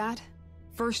to do that,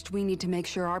 first we need to make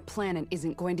sure our planet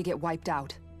isn't going to get wiped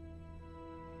out.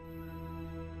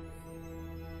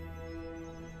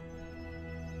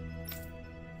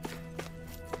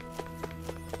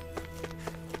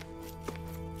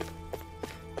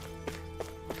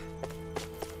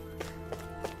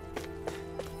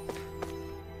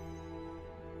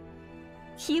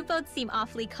 You both seem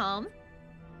awfully calm.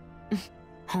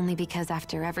 Only because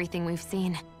after everything we've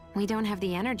seen, we don't have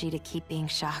the energy to keep being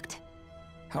shocked.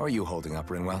 How are you holding up,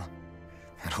 Rinwell?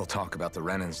 That whole talk about the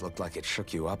Renans looked like it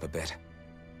shook you up a bit.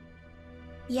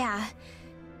 Yeah.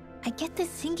 I get this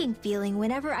sinking feeling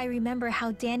whenever I remember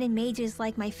how Dan and mages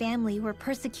like my family were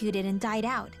persecuted and died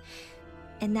out.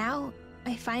 And now,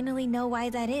 I finally know why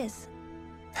that is.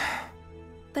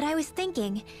 But I was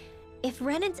thinking, if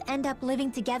Renans end up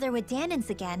living together with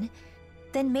Danans again,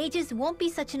 then mages won't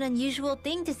be such an unusual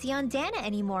thing to see on Dana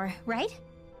anymore, right?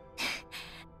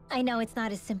 I know it's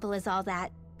not as simple as all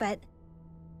that, but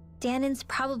Danans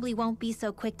probably won't be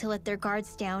so quick to let their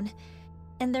guards down,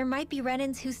 and there might be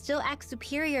Renans who still act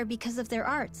superior because of their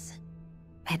arts.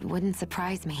 It wouldn't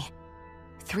surprise me.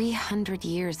 300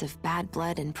 years of bad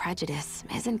blood and prejudice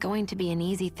isn't going to be an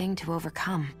easy thing to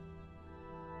overcome.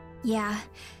 Yeah.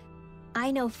 I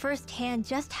know firsthand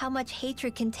just how much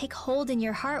hatred can take hold in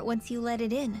your heart once you let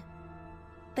it in.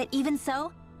 But even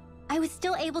so, I was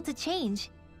still able to change.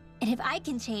 And if I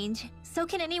can change, so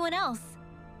can anyone else.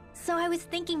 So I was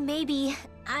thinking maybe,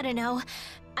 I don't know,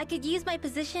 I could use my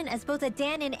position as both a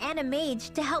Danan and a mage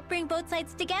to help bring both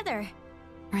sides together.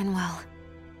 Rinwell.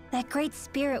 That great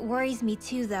spirit worries me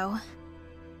too, though.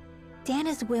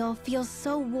 Dana's will feels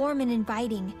so warm and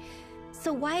inviting.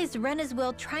 So why is Rena's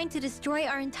will trying to destroy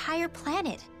our entire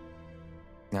planet?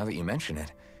 Now that you mention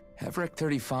it, Everett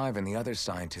 35 and the other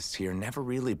scientists here never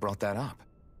really brought that up.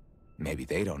 Maybe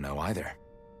they don't know either.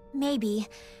 Maybe.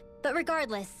 But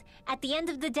regardless, at the end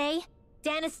of the day,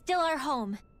 Dan is still our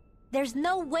home. There's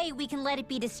no way we can let it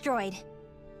be destroyed.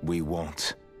 We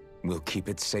won't. We'll keep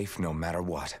it safe no matter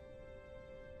what.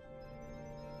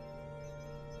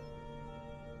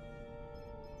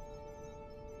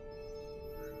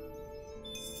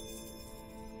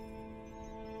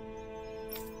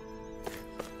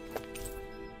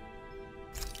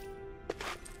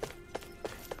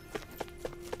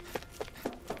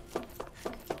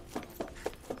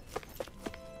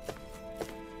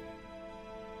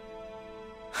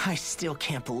 I still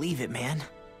can't believe it, man.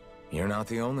 You're not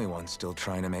the only one still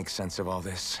trying to make sense of all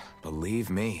this. Believe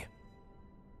me.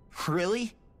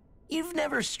 Really? You've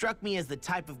never struck me as the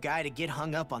type of guy to get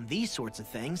hung up on these sorts of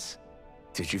things.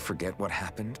 Did you forget what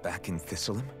happened back in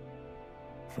Thistleum?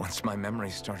 Once my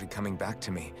memories started coming back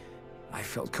to me, I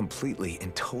felt completely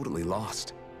and totally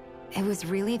lost. It was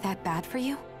really that bad for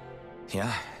you?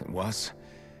 Yeah, it was.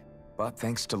 But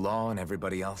thanks to Law and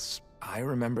everybody else, I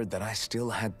remembered that I still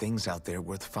had things out there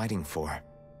worth fighting for.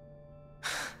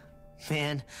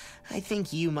 Man, I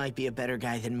think you might be a better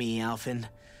guy than me, Alphen.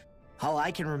 All I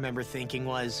can remember thinking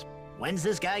was, when's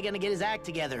this guy gonna get his act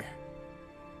together?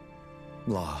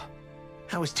 Law.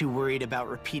 I was too worried about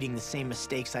repeating the same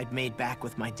mistakes I'd made back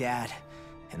with my dad,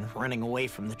 and running away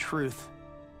from the truth.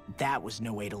 That was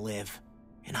no way to live.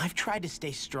 And I've tried to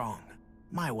stay strong,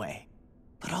 my way.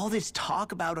 But all this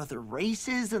talk about other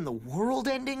races and the world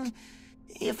ending,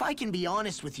 if I can be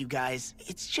honest with you guys,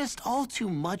 it's just all too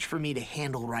much for me to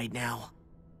handle right now.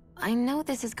 I know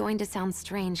this is going to sound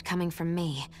strange coming from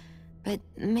me, but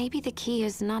maybe the key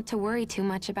is not to worry too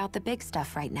much about the big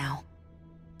stuff right now.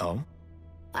 Oh?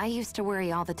 I used to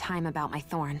worry all the time about my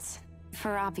thorns,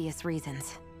 for obvious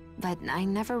reasons, but I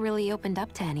never really opened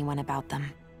up to anyone about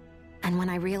them. And when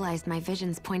I realized my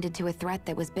visions pointed to a threat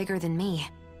that was bigger than me,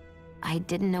 I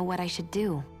didn't know what I should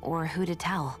do, or who to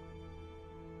tell.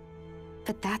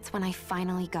 But that's when I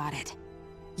finally got it.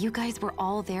 You guys were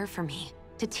all there for me,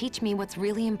 to teach me what's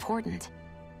really important.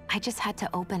 I just had to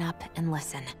open up and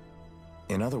listen.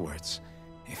 In other words,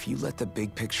 if you let the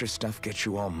big picture stuff get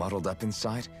you all muddled up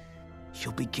inside,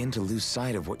 you'll begin to lose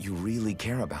sight of what you really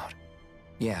care about.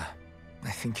 Yeah,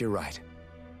 I think you're right.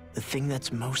 The thing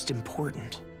that's most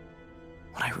important,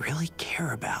 what I really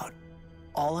care about.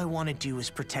 All I want to do is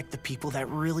protect the people that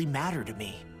really matter to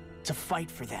me, to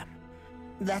fight for them.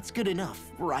 That's good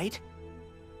enough, right?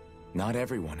 Not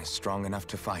everyone is strong enough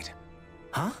to fight.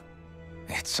 Huh?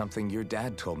 It's something your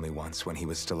dad told me once when he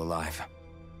was still alive.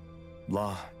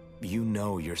 Law, you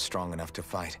know you're strong enough to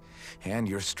fight, and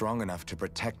you're strong enough to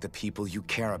protect the people you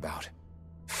care about.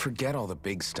 Forget all the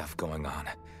big stuff going on.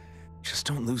 Just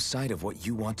don't lose sight of what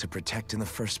you want to protect in the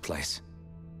first place.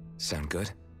 Sound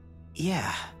good?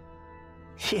 Yeah.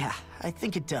 Yeah, I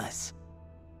think it does.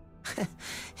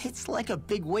 It's like a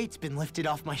big weight's been lifted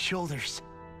off my shoulders.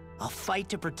 I'll fight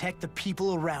to protect the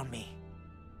people around me.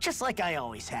 Just like I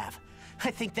always have. I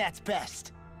think that's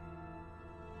best.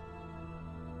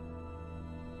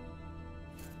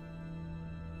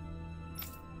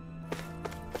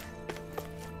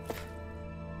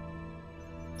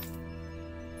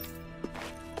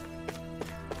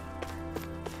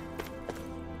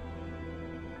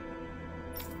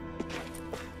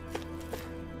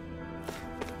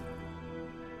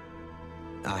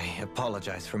 I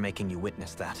apologize for making you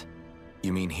witness that.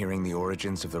 You mean hearing the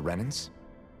origins of the Renans?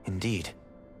 Indeed.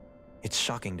 It's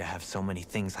shocking to have so many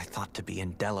things I thought to be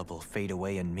indelible fade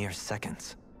away in mere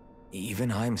seconds.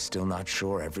 Even I'm still not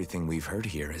sure everything we've heard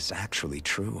here is actually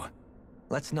true.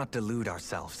 Let's not delude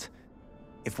ourselves.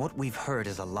 If what we've heard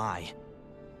is a lie,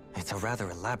 it's a rather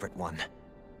elaborate one.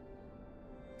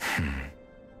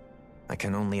 I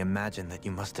can only imagine that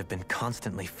you must have been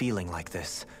constantly feeling like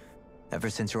this, ever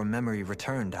since your memory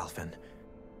returned, Alphen.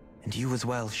 And you as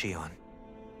well, Shion.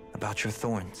 About your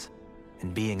thorns,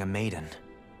 and being a maiden.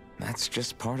 That's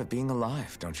just part of being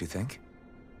alive, don't you think?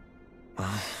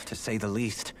 Well, to say the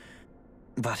least.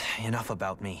 But enough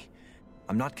about me.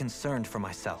 I'm not concerned for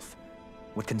myself.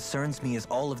 What concerns me is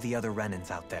all of the other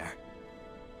Renans out there.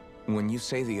 When you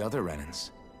say the other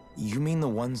Renans, you mean the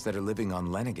ones that are living on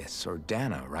Lenegis or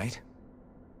Dana, right?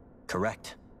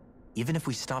 Correct. Even if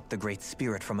we stop the Great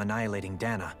Spirit from annihilating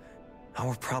Dana,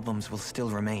 our problems will still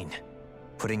remain.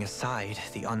 Putting aside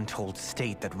the untold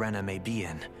state that Rena may be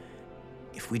in,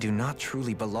 if we do not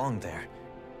truly belong there,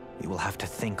 we will have to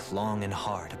think long and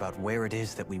hard about where it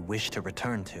is that we wish to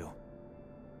return to.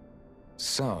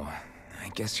 So, I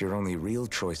guess your only real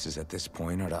choices at this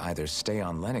point are to either stay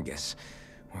on Lenegis,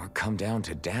 or come down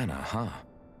to Dana, huh?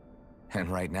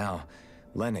 And right now,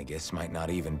 Lenegis might not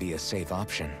even be a safe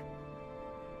option.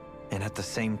 And at the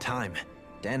same time,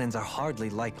 Danans are hardly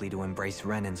likely to embrace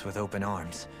Renans with open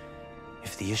arms.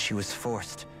 If the issue is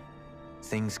forced,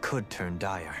 things could turn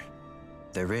dire.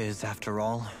 There is, after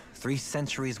all, 3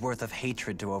 centuries worth of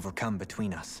hatred to overcome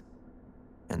between us.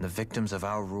 And the victims of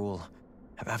our rule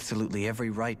have absolutely every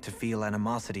right to feel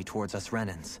animosity towards us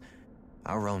Renans.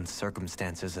 Our own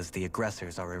circumstances as the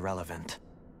aggressors are irrelevant.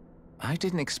 I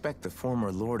didn't expect the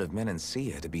former Lord of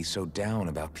Menancia to be so down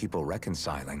about people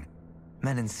reconciling.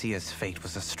 Menancia's fate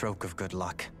was a stroke of good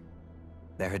luck.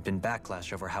 There had been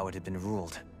backlash over how it had been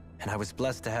ruled, and I was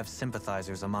blessed to have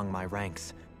sympathizers among my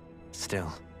ranks.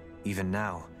 Still, even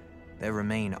now, there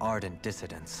remain ardent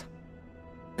dissidents.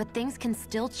 But things can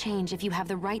still change if you have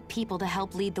the right people to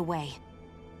help lead the way.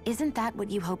 Isn't that what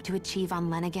you hope to achieve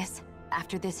on Lenegis,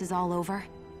 after this is all over?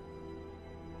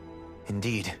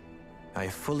 Indeed. I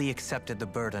have fully accepted the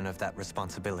burden of that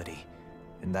responsibility.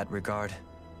 In that regard,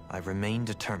 I remain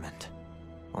determined.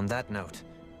 On that note,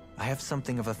 I have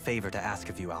something of a favor to ask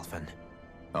of you, Alphen.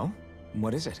 Oh?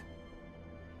 What is it?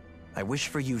 I wish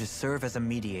for you to serve as a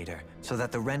mediator so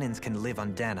that the Renans can live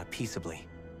on Dana peaceably.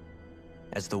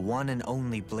 As the one and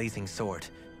only Blazing Sword,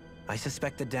 I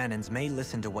suspect the Danans may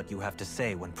listen to what you have to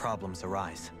say when problems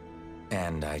arise.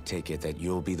 And I take it that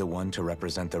you'll be the one to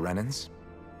represent the Renans?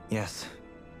 Yes.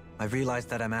 I realize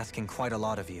that I'm asking quite a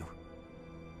lot of you.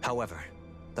 However,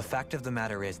 the fact of the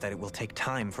matter is that it will take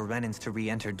time for Renans to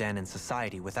re-enter Danan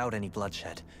society without any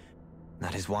bloodshed.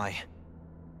 That is why...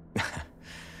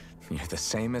 You're the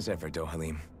same as ever,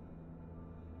 Dohalim.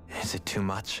 Is it too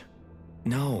much?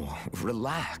 No,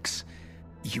 relax.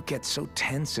 You get so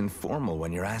tense and formal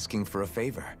when you're asking for a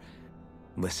favor.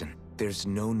 Listen, there's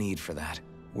no need for that.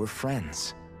 We're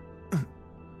friends.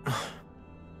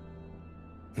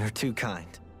 You're too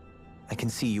kind. I can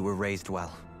see you were raised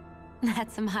well.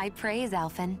 That's some high praise,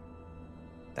 Alphen.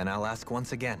 Then I'll ask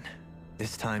once again,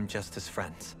 this time just as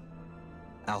friends.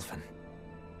 Alphen,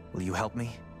 will you help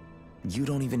me? You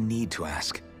don't even need to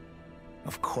ask.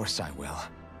 Of course I will.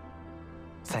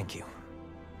 Thank you,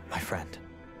 my friend.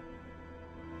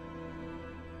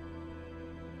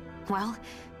 Well,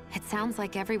 it sounds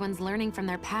like everyone's learning from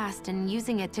their past and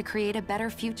using it to create a better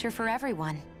future for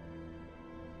everyone.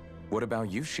 What about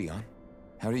you, Shion?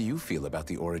 How do you feel about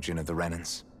the origin of the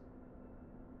Renans?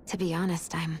 To be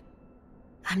honest, I'm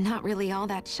not really all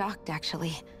that shocked,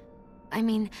 actually. I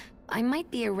mean, I might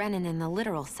be a Renan in the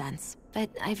literal sense, but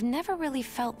I've never really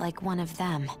felt like one of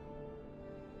them.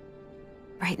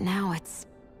 Right now, it's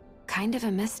kind of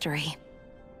a mystery.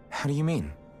 How do you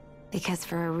mean? Because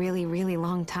for a really, really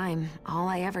long time, all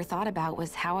I ever thought about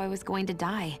was how I was going to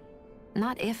die.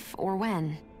 Not if or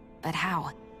when, but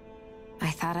how.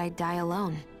 I thought I'd die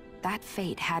alone. That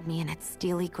fate had me in its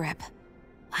steely grip.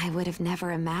 I would have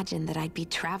never imagined that I'd be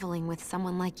traveling with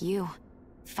someone like you,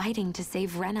 fighting to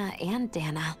save Rena and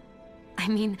Dana. I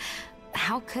mean,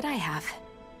 how could I have?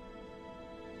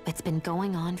 It's been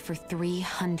going on for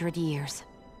 300 years.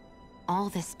 All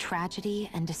this tragedy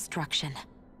and destruction.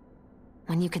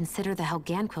 When you consider the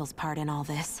Helganquil's part in all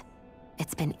this,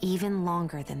 it's been even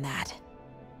longer than that.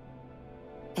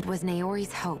 It was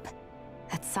Naori's hope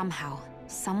that somehow,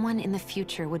 someone in the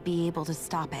future would be able to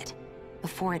stop it,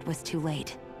 before it was too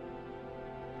late.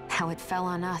 How it fell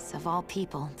on us, of all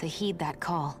people, to heed that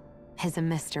call, is a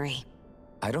mystery.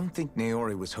 I don't think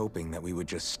Naori was hoping that we would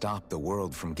just stop the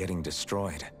world from getting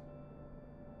destroyed.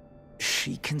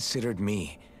 She considered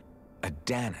me, a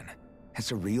Danon,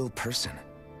 as a real person.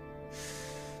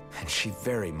 And she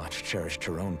very much cherished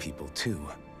her own people, too.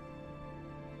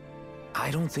 I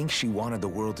don't think she wanted the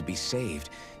world to be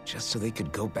saved, just so they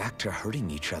could go back to hurting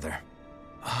each other.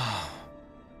 Oh,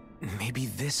 maybe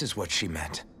this is what she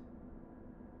meant.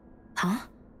 Huh?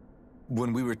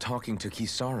 When we were talking to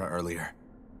Kisara earlier,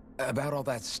 about all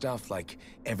that stuff like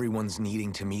everyone's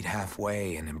needing to meet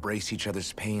halfway and embrace each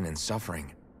other's pain and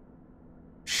suffering.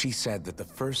 She said that the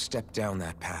first step down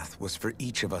that path was for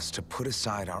each of us to put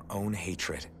aside our own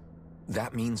hatred.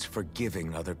 That means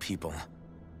forgiving other people,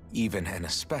 even and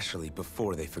especially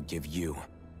before they forgive you.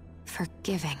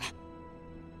 Forgiving.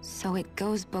 So it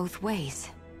goes both ways,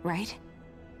 right?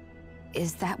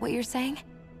 Is that what you're saying?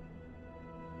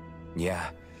 Yeah.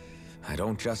 I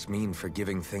don't just mean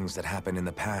forgiving things that happened in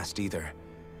the past either.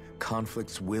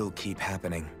 Conflicts will keep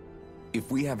happening.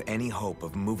 If we have any hope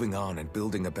of moving on and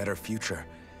building a better future,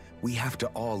 we have to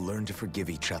all learn to forgive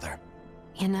each other.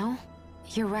 You know,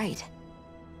 you're right.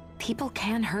 People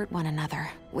can hurt one another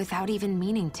without even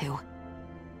meaning to.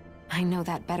 I know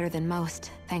that better than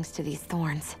most, thanks to these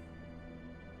thorns.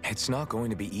 It's not going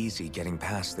to be easy getting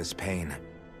past this pain.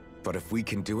 But if we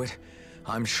can do it,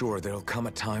 I'm sure there'll come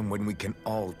a time when we can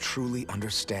all truly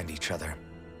understand each other.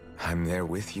 I'm there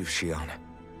with you, Shion.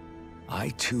 I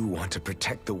too want to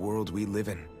protect the world we live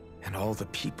in, and all the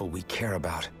people we care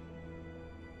about.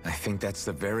 I think that's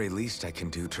the very least I can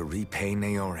do to repay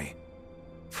Naori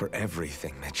for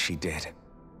everything that she did.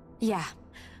 Yeah.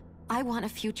 I want a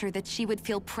future that she would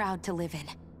feel proud to live in,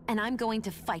 and I'm going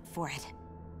to fight for it.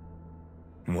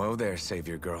 Whoa there,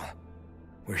 Savior Girl.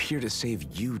 We're here to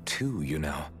save you too, you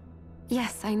know.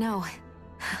 Yes, I know.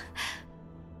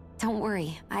 Don't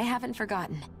worry, I haven't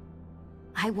forgotten.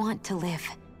 I want to live,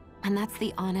 and that's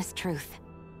the honest truth.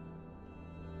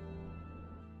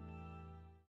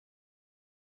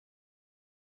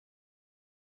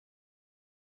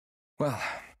 Well,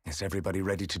 is everybody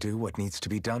ready to do what needs to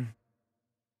be done?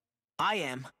 I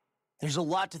am. There's a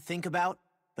lot to think about,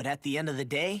 but at the end of the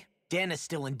day, Dan is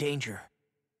still in danger.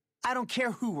 I don't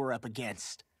care who we're up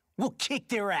against. We'll kick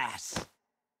their ass.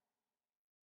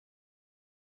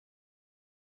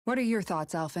 What are your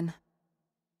thoughts, Alphen?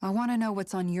 I want to know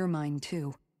what's on your mind,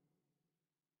 too.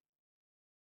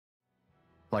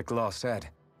 Like Law said,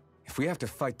 if we have to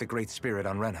fight the Great Spirit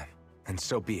on Rena, then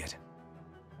so be it.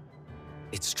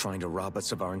 It's trying to rob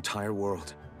us of our entire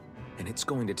world, and it's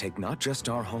going to take not just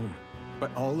our home,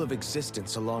 but all of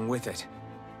existence along with it.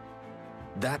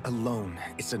 That alone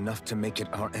is enough to make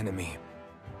it our enemy.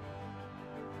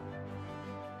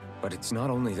 But it's not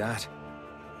only that.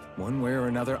 One way or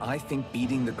another, I think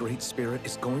beating the Great Spirit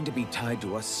is going to be tied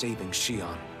to us saving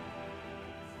Shion.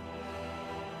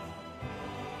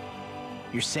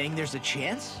 You're saying there's a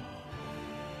chance?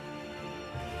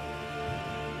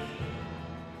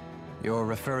 You're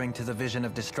referring to the vision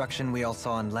of destruction we all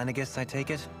saw in Lenegis, I take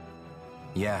it?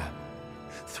 Yeah.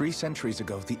 3 centuries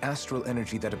ago, the astral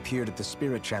energy that appeared at the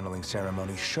spirit channeling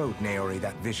ceremony showed Naori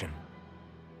that vision.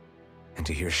 And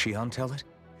to hear Shion tell it,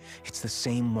 it's the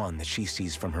same one that she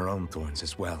sees from her own thorns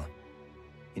as well.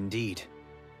 Indeed.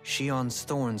 Shion's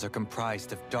thorns are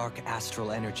comprised of dark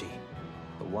astral energy,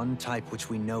 the one type which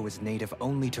we know is native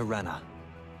only to Rena.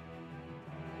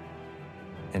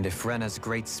 And if Rena's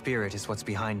great spirit is what's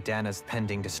behind Dana's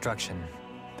pending destruction,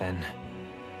 then...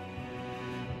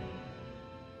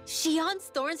 Shion's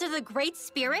thorns are the Great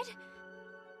Spirit?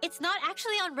 It's not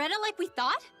actually on Rena like we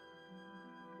thought?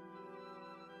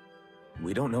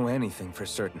 We don't know anything for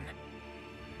certain.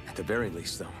 At the very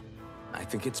least, though, I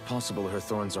think it's possible her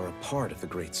thorns are a part of the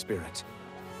Great Spirit.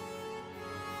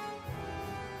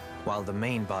 While the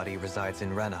main body resides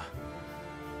in Rena.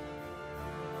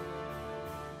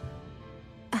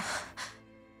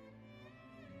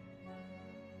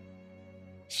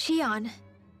 Shion,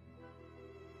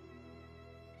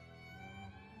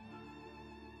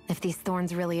 If these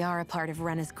thorns really are a part of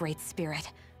Rena's great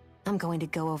spirit, I'm going to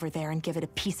go over there and give it a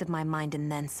piece of my mind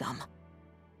and then some.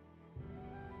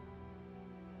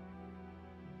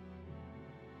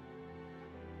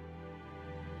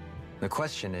 The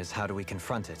question is, how do we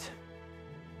confront it?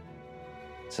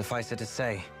 Suffice it to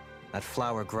say, that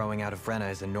flower growing out of Rena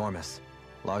is enormous,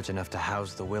 large enough to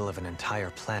house the will of an entire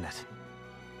planet.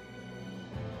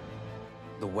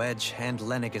 The Wedge and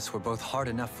Lenegis were both hard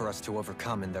enough for us to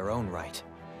overcome in their own right.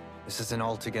 This is an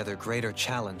altogether greater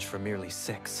challenge for merely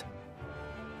 6.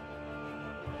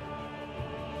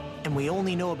 And we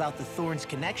only know about the Thorn's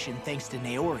connection thanks to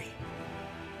TakeoRey.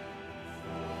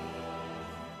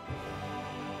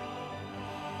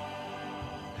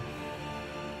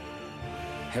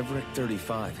 Heverick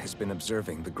 35 has been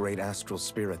observing the great astral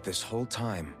spirit this whole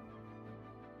time.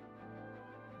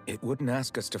 It wouldn't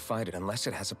ask us to fight it unless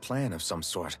it has a plan of some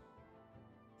sort.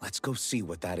 Let's go see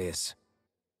what that is.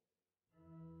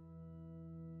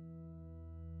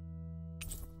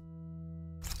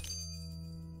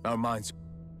 Our minds...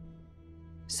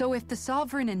 So if the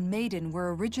Sovereign and Maiden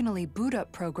were originally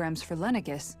boot-up programs for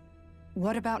Lenegis,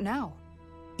 what about now?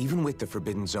 Even with the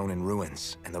Forbidden Zone in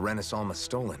ruins and the Renis Alma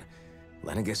stolen,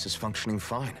 Lenegis is functioning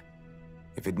fine.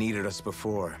 If it needed us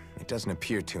before, it doesn't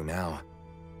appear to now.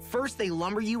 First they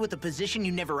lumber you with a position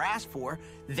you never asked for,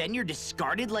 then you're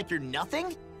discarded like you're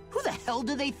nothing? Who the hell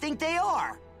do they think they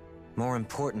are? More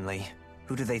importantly,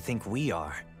 who do they think we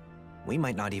are? We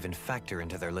might not even factor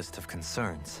into their list of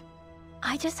concerns.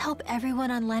 I just hope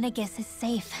everyone on Lenegis is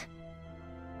safe.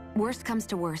 Worst comes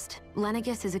to worst,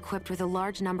 Lenegis is equipped with a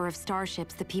large number of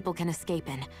starships that people can escape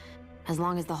in. As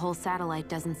long as the whole satellite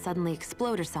doesn't suddenly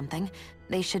explode or something,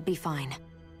 they should be fine.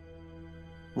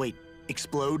 Wait,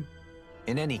 explode?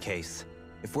 In any case,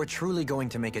 if we're truly going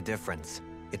to make a difference,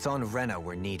 it's on Rena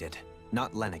we're needed,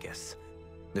 not Lenegis.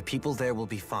 The people there will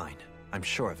be fine, I'm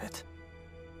sure of it.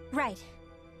 Right.